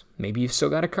house. Maybe you've still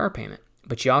got a car payment.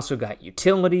 But you also got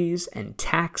utilities and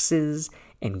taxes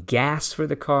and gas for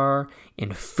the car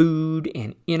and food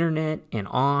and internet and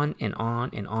on and on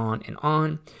and on and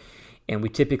on. And we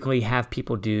typically have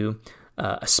people do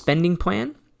a spending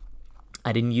plan.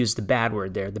 I didn't use the bad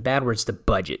word there. The bad word's the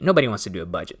budget. Nobody wants to do a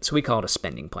budget, so we call it a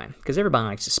spending plan because everybody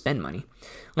likes to spend money.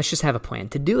 Let's just have a plan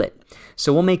to do it.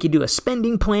 So we'll make you do a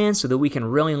spending plan so that we can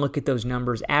really look at those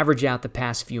numbers, average out the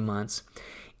past few months,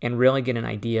 and really get an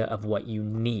idea of what you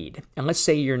need. And let's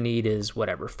say your need is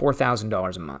whatever,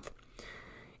 $4,000 a month.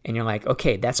 And you're like,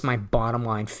 okay, that's my bottom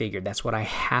line figure. That's what I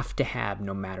have to have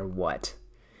no matter what.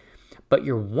 But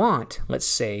your want, let's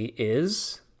say,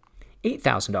 is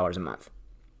 $8,000 a month.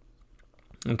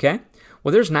 Okay?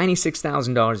 Well, there's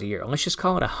 $96,000 a year. Let's just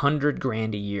call it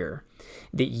 $100,000 a year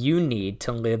that you need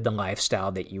to live the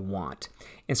lifestyle that you want.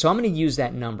 And so I'm going to use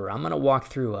that number. I'm going to walk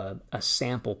through a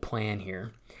sample plan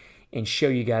here and show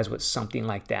you guys what something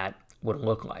like that would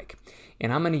look like.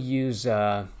 And I'm going to use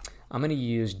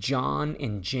John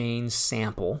and Jane's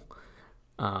sample.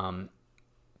 John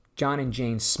and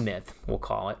Jane Smith, we'll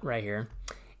call it right here.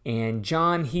 And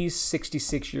John, he's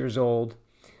 66 years old.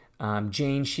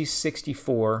 Jane, she's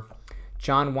 64.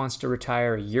 John wants to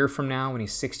retire a year from now when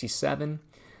he's 67.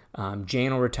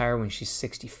 Jane will retire when she's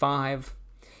 65.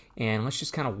 And let's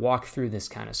just kind of walk through this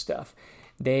kind of stuff.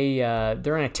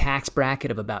 They're in a tax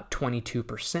bracket of about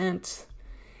 22%.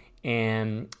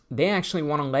 And they actually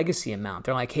want a legacy amount.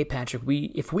 They're like, hey, Patrick,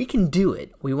 if we can do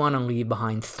it, we want to leave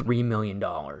behind $3 million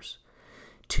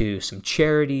to some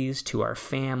charities, to our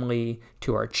family,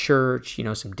 to our church,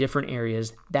 some different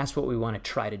areas. That's what we want to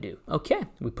try to do. Okay,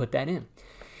 we put that in.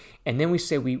 And then we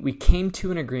say we came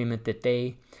to an agreement that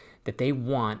they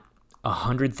want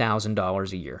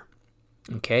 $100,000 a year.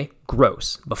 Okay,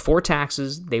 gross. Before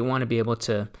taxes, they want to be able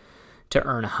to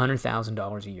earn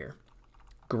 $100,000 a year.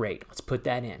 Great, let's put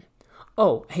that in.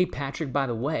 Oh, hey, Patrick, by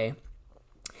the way,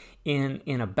 in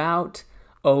about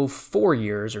 4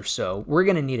 years or so, we're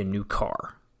going to need a new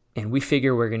car. And we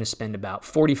figure we're going to spend about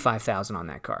 $45,000 on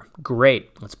that car.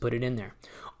 Great, let's put it in there.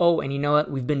 Oh, and you know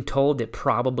what? We've been told that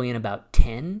probably in about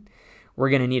 10, we're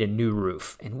going to need a new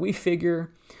roof. And we figure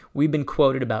we've been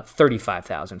quoted about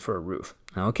 $35,000 for a roof.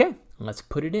 Okay, let's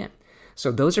put it in.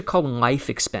 So those are called life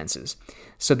expenses.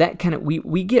 So that kind of,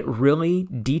 we get really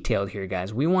detailed here,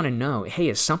 guys. We want to know, hey,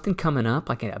 is something coming up,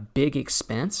 like a big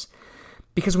expense?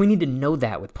 Because we need to know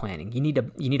that with planning. You need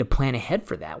to plan ahead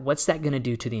for that. What's that going to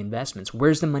do to the investments?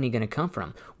 Where's the money going to come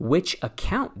from? Which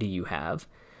account do you have?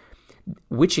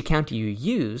 Which account do you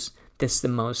use that's the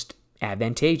most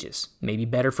advantageous? Maybe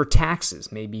better for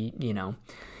taxes. Maybe,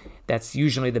 that's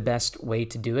usually the best way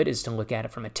to do it is to look at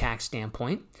it from a tax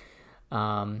standpoint.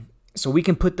 So we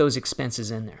can put those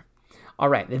expenses in there. All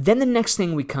right. Then the next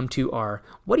thing we come to are,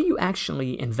 what are you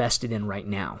actually invested in right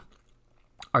now?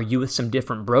 Are you with some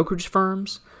different brokerage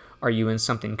firms? Are you in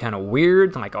something kind of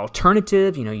weird, like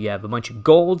alternative? You have a bunch of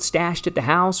gold stashed at the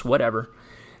house, whatever.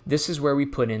 This is where we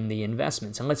put in the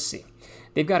investments. And let's see.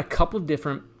 They've got a couple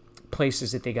different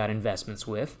places that they got investments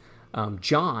with.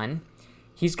 John,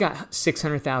 he's got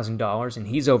 $600,000, and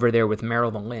he's over there with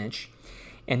Merrill Lynch.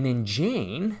 And then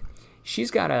Jane,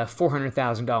 She's got a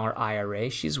 $400,000 IRA.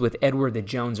 She's with Edward the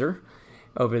Joneser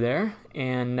over there,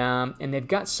 and they've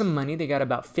got some money. They got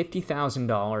about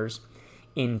 $50,000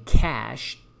 in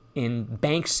cash in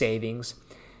bank savings,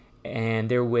 and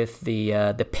they're with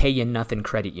the Pay You Nothing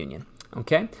Credit Union.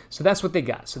 Okay, so that's what they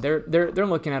got. So they're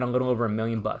looking at a little over $1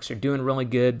 million. They're doing really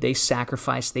good. They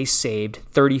sacrificed. They saved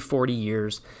 30, 40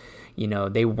 years.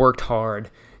 They worked hard.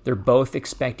 They're both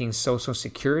expecting Social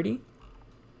Security.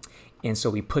 And so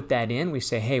we put that in. We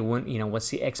say, hey, what's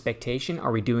the expectation?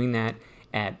 Are we doing that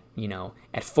at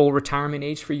full retirement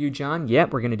age for you, John?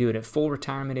 Yep, we're going to do it at full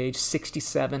retirement age,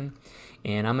 67,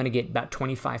 and I'm going to get about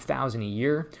 $25,000 a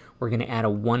year. We're going to add a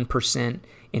 1%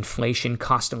 inflation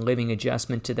cost of living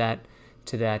adjustment to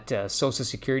that Social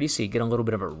Security, so you get a little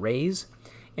bit of a raise.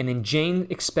 And then Jane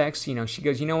expects, she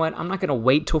goes, you know what? I'm not going to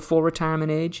wait till full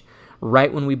retirement age.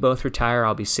 Right when we both retire,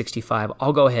 I'll be 65.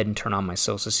 I'll go ahead and turn on my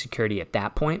Social Security at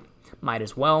that point. Might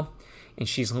as well. And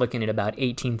she's looking at about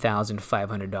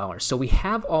 $18,500. So we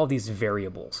have all these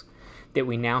variables that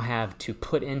we now have to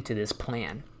put into this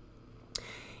plan.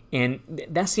 And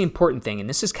that's the important thing. And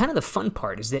this is kind of the fun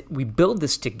part, is that we build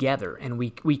this together and we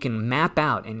can map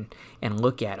out and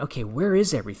look at, okay, where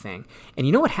is everything? And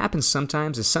you know what happens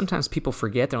sometimes is sometimes people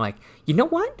forget. They're like, you know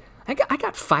what? I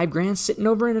got $5,000 sitting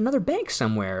over in another bank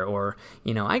somewhere, or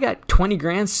I got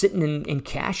 $20,000 sitting in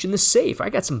cash in the safe. I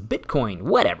got some Bitcoin,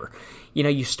 whatever.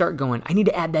 You start going, I need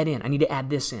to add that in. I need to add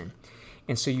this in.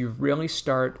 And so you really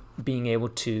start being able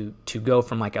to go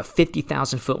from like a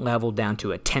 50,000 foot level down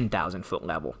to a 10,000 foot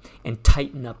level and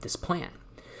tighten up this plan.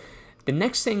 The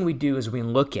next thing we do is we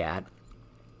look at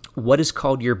what is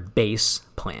called your base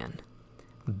plan.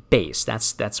 Base,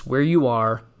 that's where you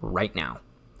are right now.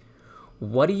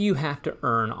 What do you have to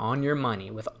earn on your money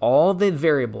with all the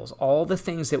variables, all the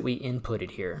things that we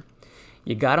inputted here?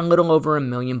 You got a little over $1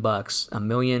 million,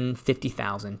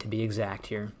 $1,050,000 to be exact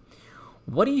here.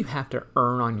 What do you have to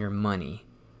earn on your money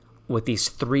with these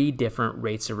 3 different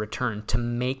rates of return to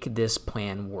make this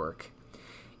plan work?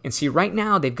 And see, right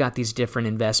now they've got these different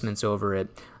investments over it.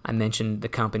 I mentioned the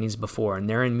companies before, and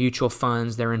they're in mutual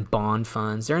funds, they're in bond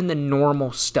funds, they're in the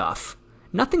normal stuff.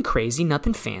 Nothing crazy,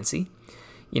 nothing fancy,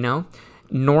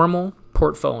 normal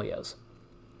portfolios.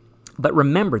 But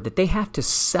remember that they have to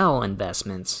sell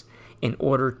investments in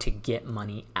order to get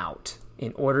money out,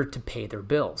 in order to pay their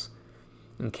bills.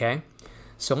 Okay?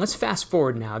 So let's fast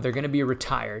forward now. They're going to be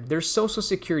retired. Their Social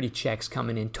Security checks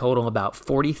coming in total about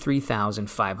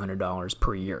 $43,500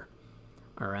 per year.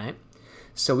 All right?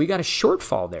 So we got a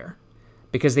shortfall there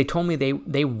because they told me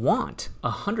they want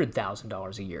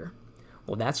 $100,000 a year.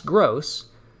 Well, that's gross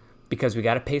because we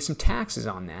got to pay some taxes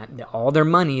on that. All their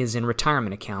money is in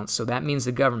retirement accounts, so that means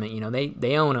the government,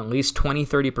 they own at least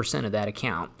 20-30% of that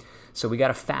account. So we got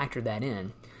to factor that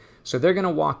in. So they're going to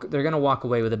walk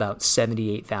away with about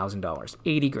 $78,000,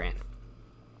 $80,000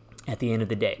 at the end of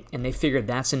the day. And they figured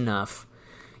that's enough,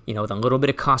 with a little bit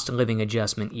of cost of living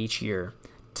adjustment each year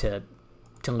to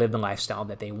live the lifestyle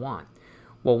that they want.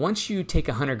 Well, once you take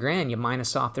 $100,000, you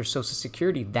minus off their Social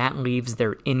Security, that leaves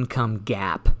their income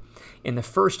gap. In the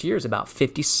first year is about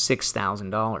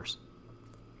 $56,000.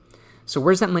 So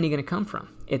where's that money going to come from?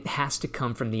 It has to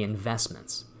come from the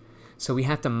investments. So we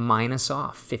have to minus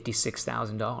off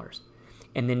 $56,000.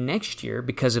 And then next year,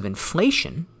 because of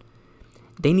inflation,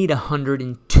 they need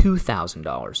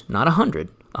 $102,000. Not $100,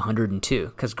 $102,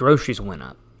 because groceries went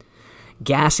up.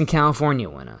 Gas in California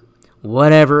went up.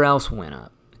 Whatever else went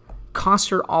up.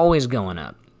 Costs are always going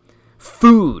up.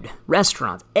 Food,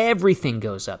 restaurants, everything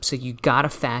goes up. So you got to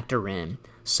factor in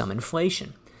some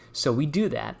inflation. So we do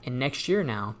that, and next year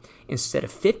now, instead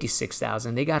of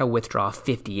 $56,000, they got to withdraw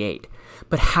 $58,000.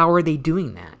 But how are they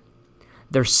doing that?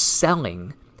 They're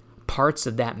selling parts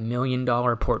of that $1 million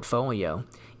portfolio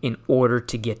in order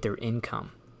to get their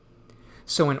income.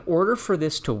 So in order for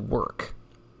this to work,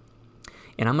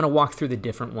 and I'm going to walk through the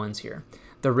different ones here,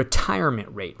 the retirement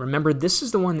rate. Remember, this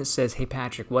is the one that says, hey,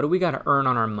 Patrick, what do we got to earn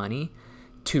on our money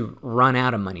to run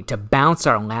out of money, to bounce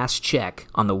our last check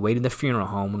on the way to the funeral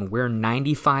home when we're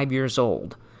 95 years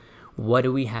old? What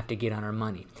do we have to get on our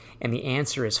money? And the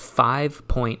answer is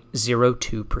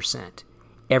 5.02%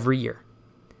 every year.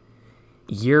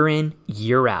 Year in,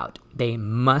 year out, they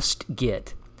must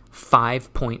get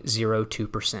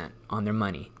 5.02% on their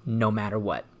money, no matter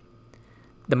what.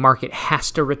 The market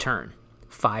has to return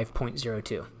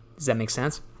 5.02. Does that make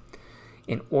sense?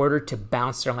 In order to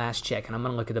bounce their last check, and I'm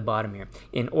going to look at the bottom here,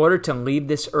 in order to leave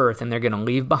this earth, and they're going to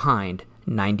leave behind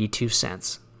 92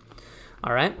 cents.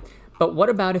 All right? But what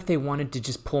about if they wanted to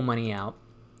just pull money out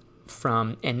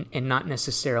from, and not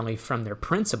necessarily from their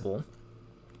principal,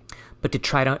 but to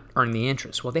try to earn the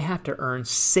interest. Well, they have to earn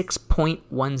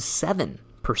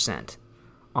 6.17%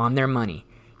 on their money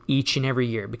each and every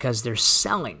year because they're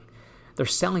selling. They're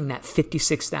selling that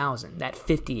 $56,000, that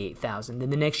 $58,000. Then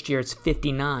the next year it's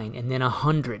 $59,000 and then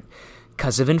 $100,000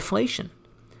 because of inflation.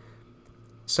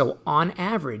 So on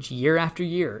average, year after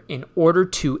year, in order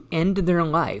to end their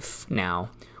life now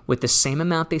with the same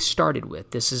amount they started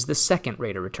with, this is the second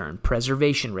rate of return,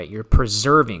 preservation rate. You're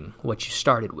preserving what you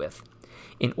started with.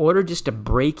 In order just to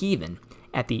break even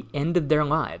at the end of their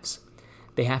lives,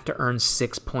 they have to earn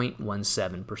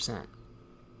 6.17%.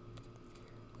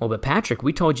 Well, but Patrick,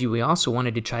 we told you we also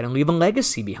wanted to try to leave a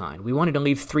legacy behind. We wanted to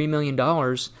leave $3 million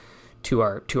to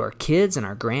our kids and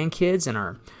our grandkids and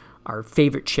our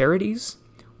favorite charities.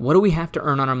 What do we have to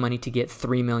earn on our money to get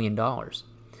 $3 million?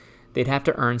 They'd have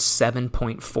to earn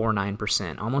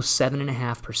 7.49%, almost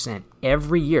 7.5%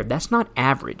 every year. That's not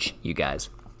average, you guys.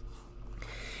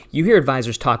 You hear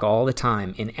advisors talk all the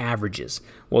time in averages.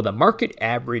 Well, the market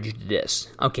averaged this.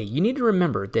 Okay, you need to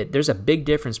remember that there's a big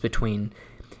difference between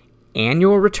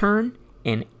annual return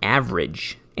and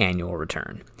average annual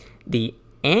return. The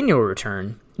annual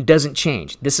return doesn't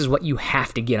change. This is what you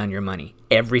have to get on your money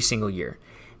every single year.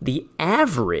 The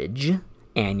average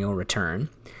annual return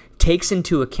takes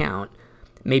into account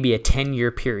maybe a 10-year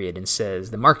period and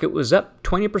says the market was up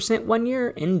 20% one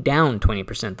year and down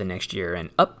 20% the next year,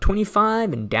 and up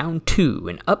 25 and down 2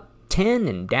 and up 10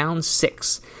 and down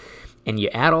 6. And you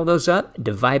add all those up,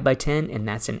 divide by 10, and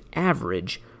that's an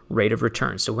average rate of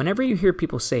return. So whenever you hear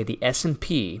people say the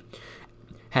S&P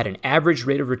had an average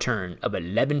rate of return of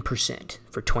 11%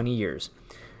 for 20 years,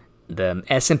 the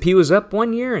S&P was up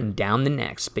one year and down the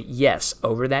next. But yes,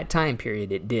 over that time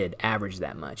period, it did average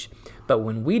that much. But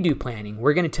when we do planning,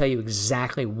 we're going to tell you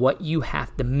exactly what you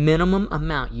have, the minimum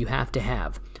amount you have to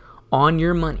have on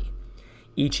your money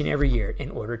each and every year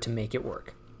in order to make it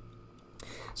work.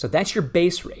 So that's your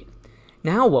base rate.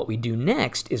 Now what we do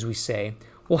next is we say,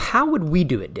 well, how would we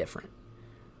do it different?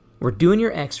 We're doing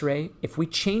your x-ray. If we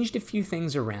changed a few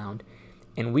things around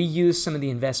and we use some of the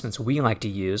investments we like to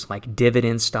use, like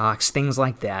dividend stocks, things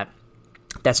like that,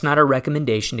 that's not a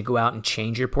recommendation to go out and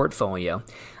change your portfolio.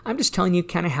 I'm just telling you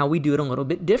kind of how we do it a little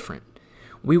bit different.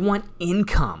 We want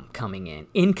income coming in,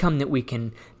 income that we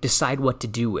can decide what to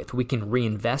do with. We can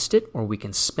reinvest it or we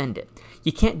can spend it.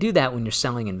 You can't do that when you're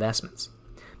selling investments,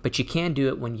 but you can do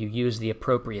it when you use the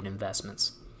appropriate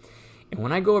investments. And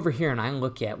when I go over here and I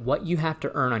look at what you have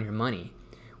to earn on your money,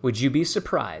 would you be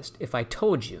surprised if I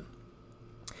told you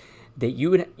that you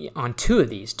would, on two of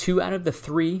these, 2 out of the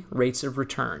 3 rates of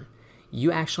return,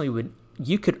 you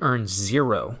could earn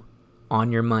 0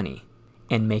 on your money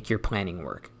and make your planning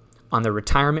work. On the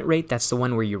retirement rate, that's the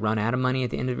one where you run out of money at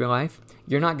the end of your life.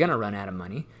 You're not going to run out of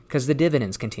money because the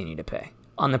dividends continue to pay.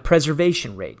 On the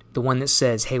preservation rate, the one that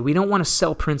says, hey, we don't want to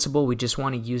sell principal, we just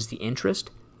want to use the interest,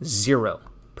 0%.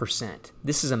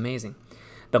 This is amazing.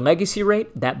 The legacy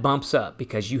rate, that bumps up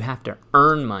because you have to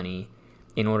earn money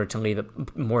in order to leave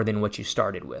it more than what you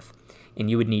started with. And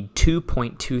you would need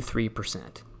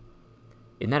 2.23%.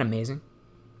 Isn't that amazing?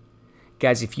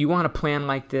 Guys, if you want a plan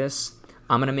like this,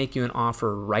 I'm going to make you an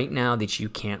offer right now that you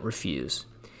can't refuse.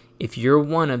 If you're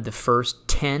one of the first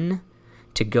 10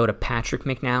 to go to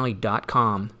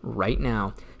patrickmcnally.com right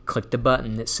now, click the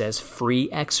button that says free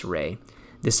x-ray.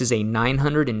 This is a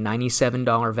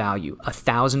 $997 value, a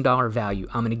 $1,000 value.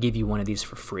 I'm going to give you one of these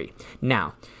for free.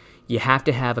 Now, you have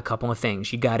to have a couple of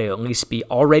things. You got to at least be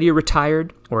already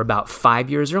retired or about 5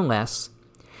 years or less,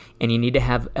 and you need to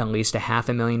have at least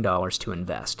 $500,000 to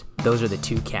invest. Those are the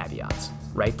 2 caveats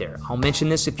right there. I'll mention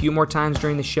this a few more times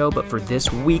during the show, but for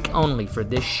this week only, for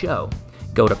this show,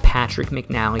 go to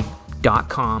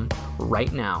patrickmcnally.com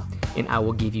right now, and I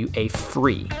will give you a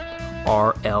free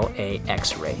RLA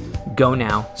X-ray. Go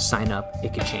now, sign up.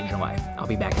 It could change your life. I'll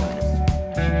be back in a minute.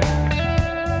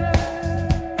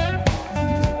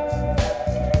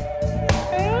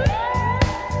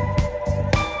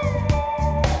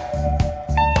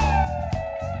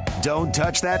 Don't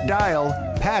touch that dial.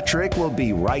 Patrick will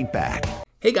be right back.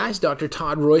 Hey guys, Dr.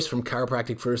 Todd Royce from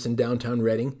Chiropractic First in downtown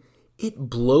Reading. It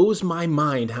blows my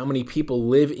mind how many people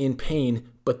live in pain,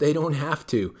 but they don't have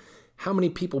to. How many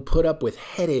people put up with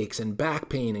headaches and back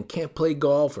pain and can't play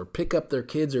golf or pick up their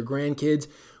kids or grandkids.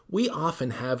 We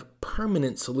often have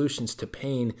permanent solutions to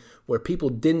pain where people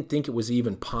didn't think it was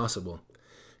even possible.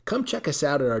 Come check us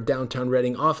out at our downtown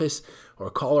Reading office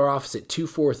or call our office at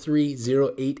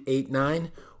 243-0889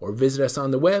 or visit us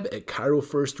on the web at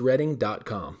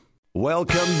chirofirstreading.com.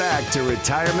 Welcome back to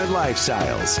Retirement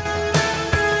Lifestyles.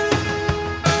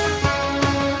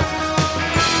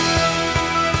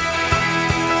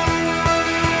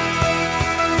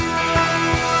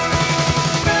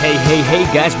 Hey,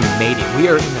 guys, we made it. We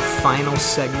are in the final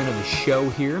segment of the show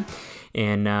here,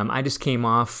 and I just came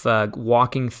off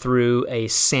walking through a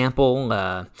sample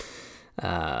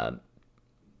RLA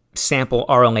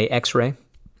X-ray,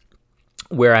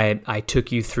 where I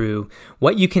took you through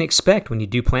what you can expect when you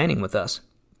do planning with us,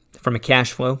 from a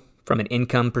cash flow, from an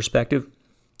income perspective,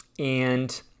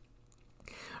 and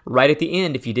right at the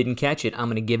end, if you didn't catch it, I'm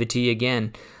going to give it to you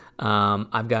again.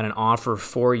 I've got an offer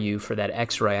for you for that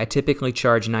X-ray. I typically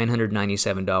charge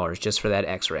 $997 just for that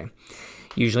X-ray.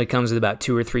 Usually comes with about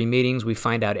 2 or 3 meetings. We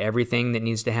find out everything that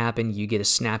needs to happen. You get a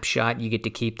snapshot. You get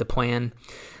to keep the plan.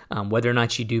 Whether or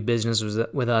not you do business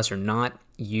with us or not,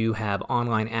 you have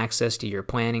online access to your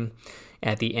planning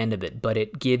at the end of it. But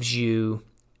it gives you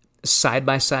a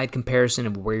side-by-side comparison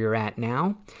of where you're at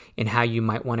now and how you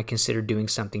might want to consider doing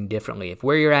something differently. If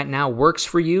where you're at now works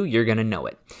for you, you're going to know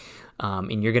it.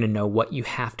 And you're going to know what you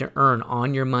have to earn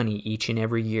on your money each and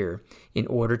every year in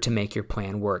order to make your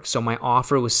plan work. So my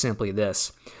offer was simply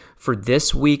this. For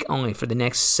this week only, for the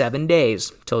next 7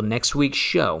 days, till next week's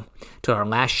show, till our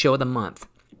last show of the month,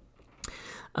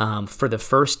 for the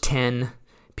first 10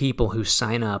 people who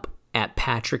sign up at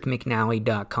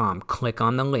patrickmcnally.com, click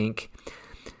on the link.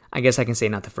 I guess I can say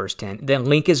not the first 10. The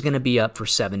link is going to be up for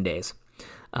 7 days.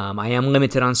 I am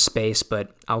limited on space,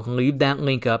 but I'll leave that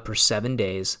link up for 7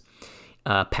 days.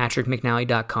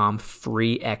 patrickmcnally.com,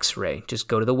 free X-ray. Just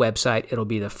go to the website. It'll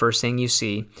be the first thing you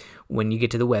see. When you get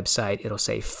to the website, it'll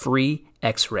say free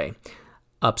X-ray.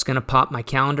 Up's going to pop my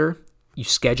calendar. You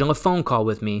schedule a phone call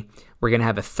with me. We're going to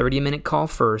have a 30-minute call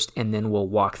first, and then we'll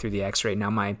walk through the X-ray. Now,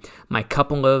 my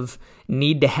couple of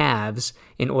need-to-haves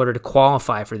in order to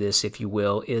qualify for this, if you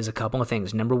will, is a couple of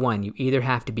things. Number one, you either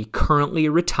have to be currently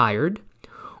retired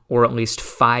or at least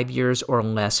 5 years or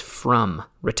less from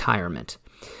retirement.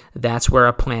 That's where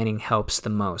our planning helps the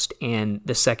most. And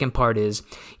the second part is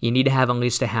you need to have at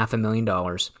least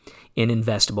 $500,000 in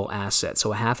investable assets.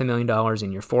 So $500,000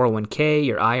 in your 401k,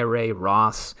 your IRA,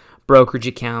 Roths, brokerage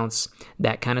accounts,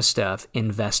 that kind of stuff,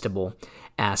 investable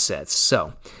assets.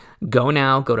 So go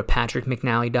now, go to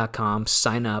patrickmcnally.com,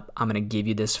 sign up. I'm going to give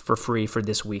you this for free for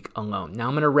this week alone. Now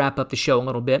I'm going to wrap up the show a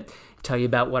little bit, tell you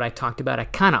about what I talked about. I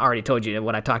kind of already told you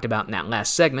what I talked about in that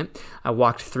last segment. I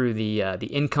walked through the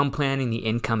income planning, the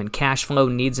income and cash flow,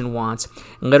 needs and wants,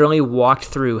 literally walked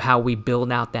through how we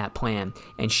build out that plan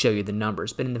and show you the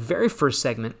numbers. But in the very first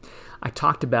segment, I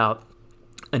talked about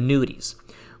annuities,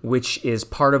 which is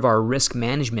part of our risk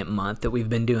management month that we've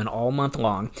been doing all month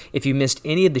long. If you missed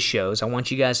any of the shows, I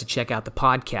want you guys to check out the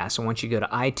podcast. I want you to go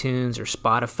to iTunes or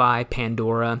Spotify,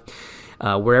 Pandora,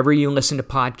 wherever you listen to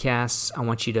podcasts. I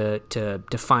want you to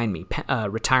find me,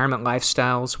 Retirement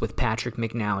Lifestyles with Patrick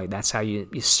McNally. That's how you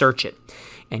search it.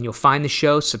 And you'll find the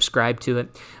show, subscribe to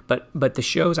it. But the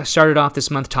shows, I started off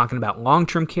this month talking about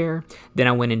long-term care, then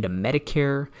I went into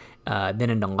Medicare,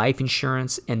 then into life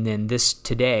insurance, and then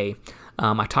today,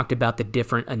 I talked about the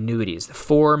different annuities, the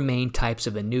 4 main types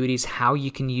of annuities, how you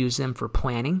can use them for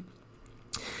planning.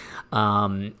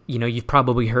 You've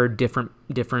probably heard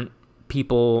different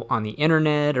people on the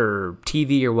internet or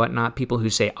TV or whatnot, people who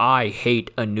say, I hate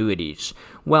annuities.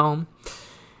 Well,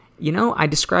 I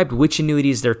described which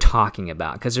annuities they're talking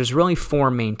about because there's really 4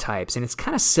 main types, and it's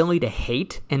kind of silly to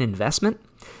hate an investment,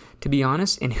 to be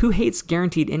honest. And who hates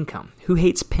guaranteed income? Who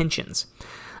hates pensions?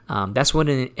 That's what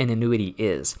an annuity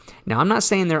is. Now, I'm not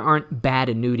saying there aren't bad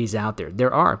annuities out there.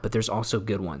 There are, but there's also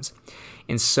good ones.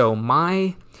 And so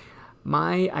my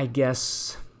I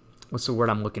guess, what's the word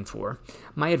I'm looking for?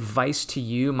 My advice to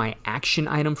you, my action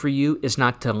item for you is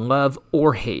not to love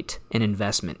or hate an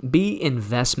investment. Be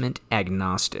investment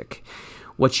agnostic.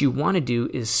 What you want to do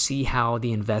is see how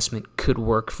the investment could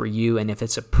work for you and if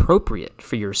it's appropriate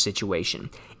for your situation.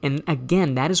 And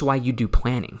again, that is why you do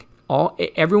planning.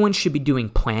 Everyone should be doing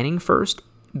planning first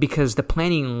because the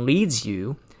planning leads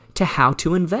you to how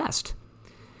to invest.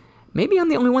 Maybe I'm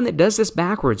the only one that does this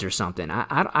backwards or something.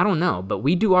 I don't know, but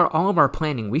we do all of our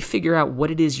planning. We figure out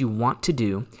what it is you want to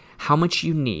do, how much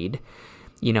you need,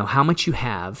 how much you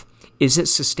have, is it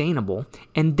sustainable,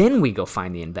 and then we go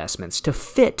find the investments to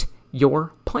fit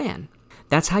your plan.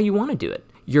 That's how you want to do it.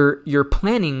 Your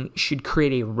planning should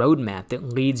create a roadmap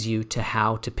that leads you to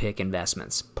how to pick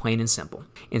investments, plain and simple.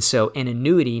 And so an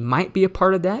annuity might be a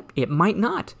part of that. It might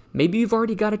not. Maybe you've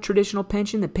already got a traditional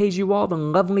pension that pays you all the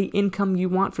lovely income you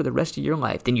want for the rest of your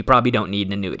life. Then you probably don't need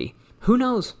an annuity. Who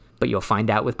knows? But you'll find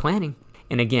out with planning.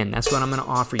 And again, that's what I'm going to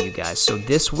offer you guys. So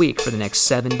this week, for the next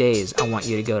 7 days, I want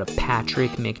you to go to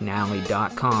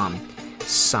patrickmcnally.com,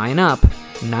 sign up,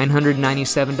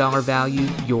 $997 value,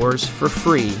 yours for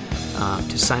free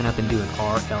to sign up and do an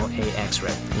RLA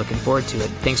X-ray. Looking forward to it.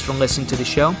 Thanks for listening to the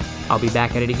show. I'll be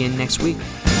back at it again next week.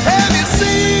 Have you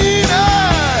seen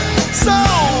her so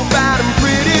bad and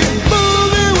pretty?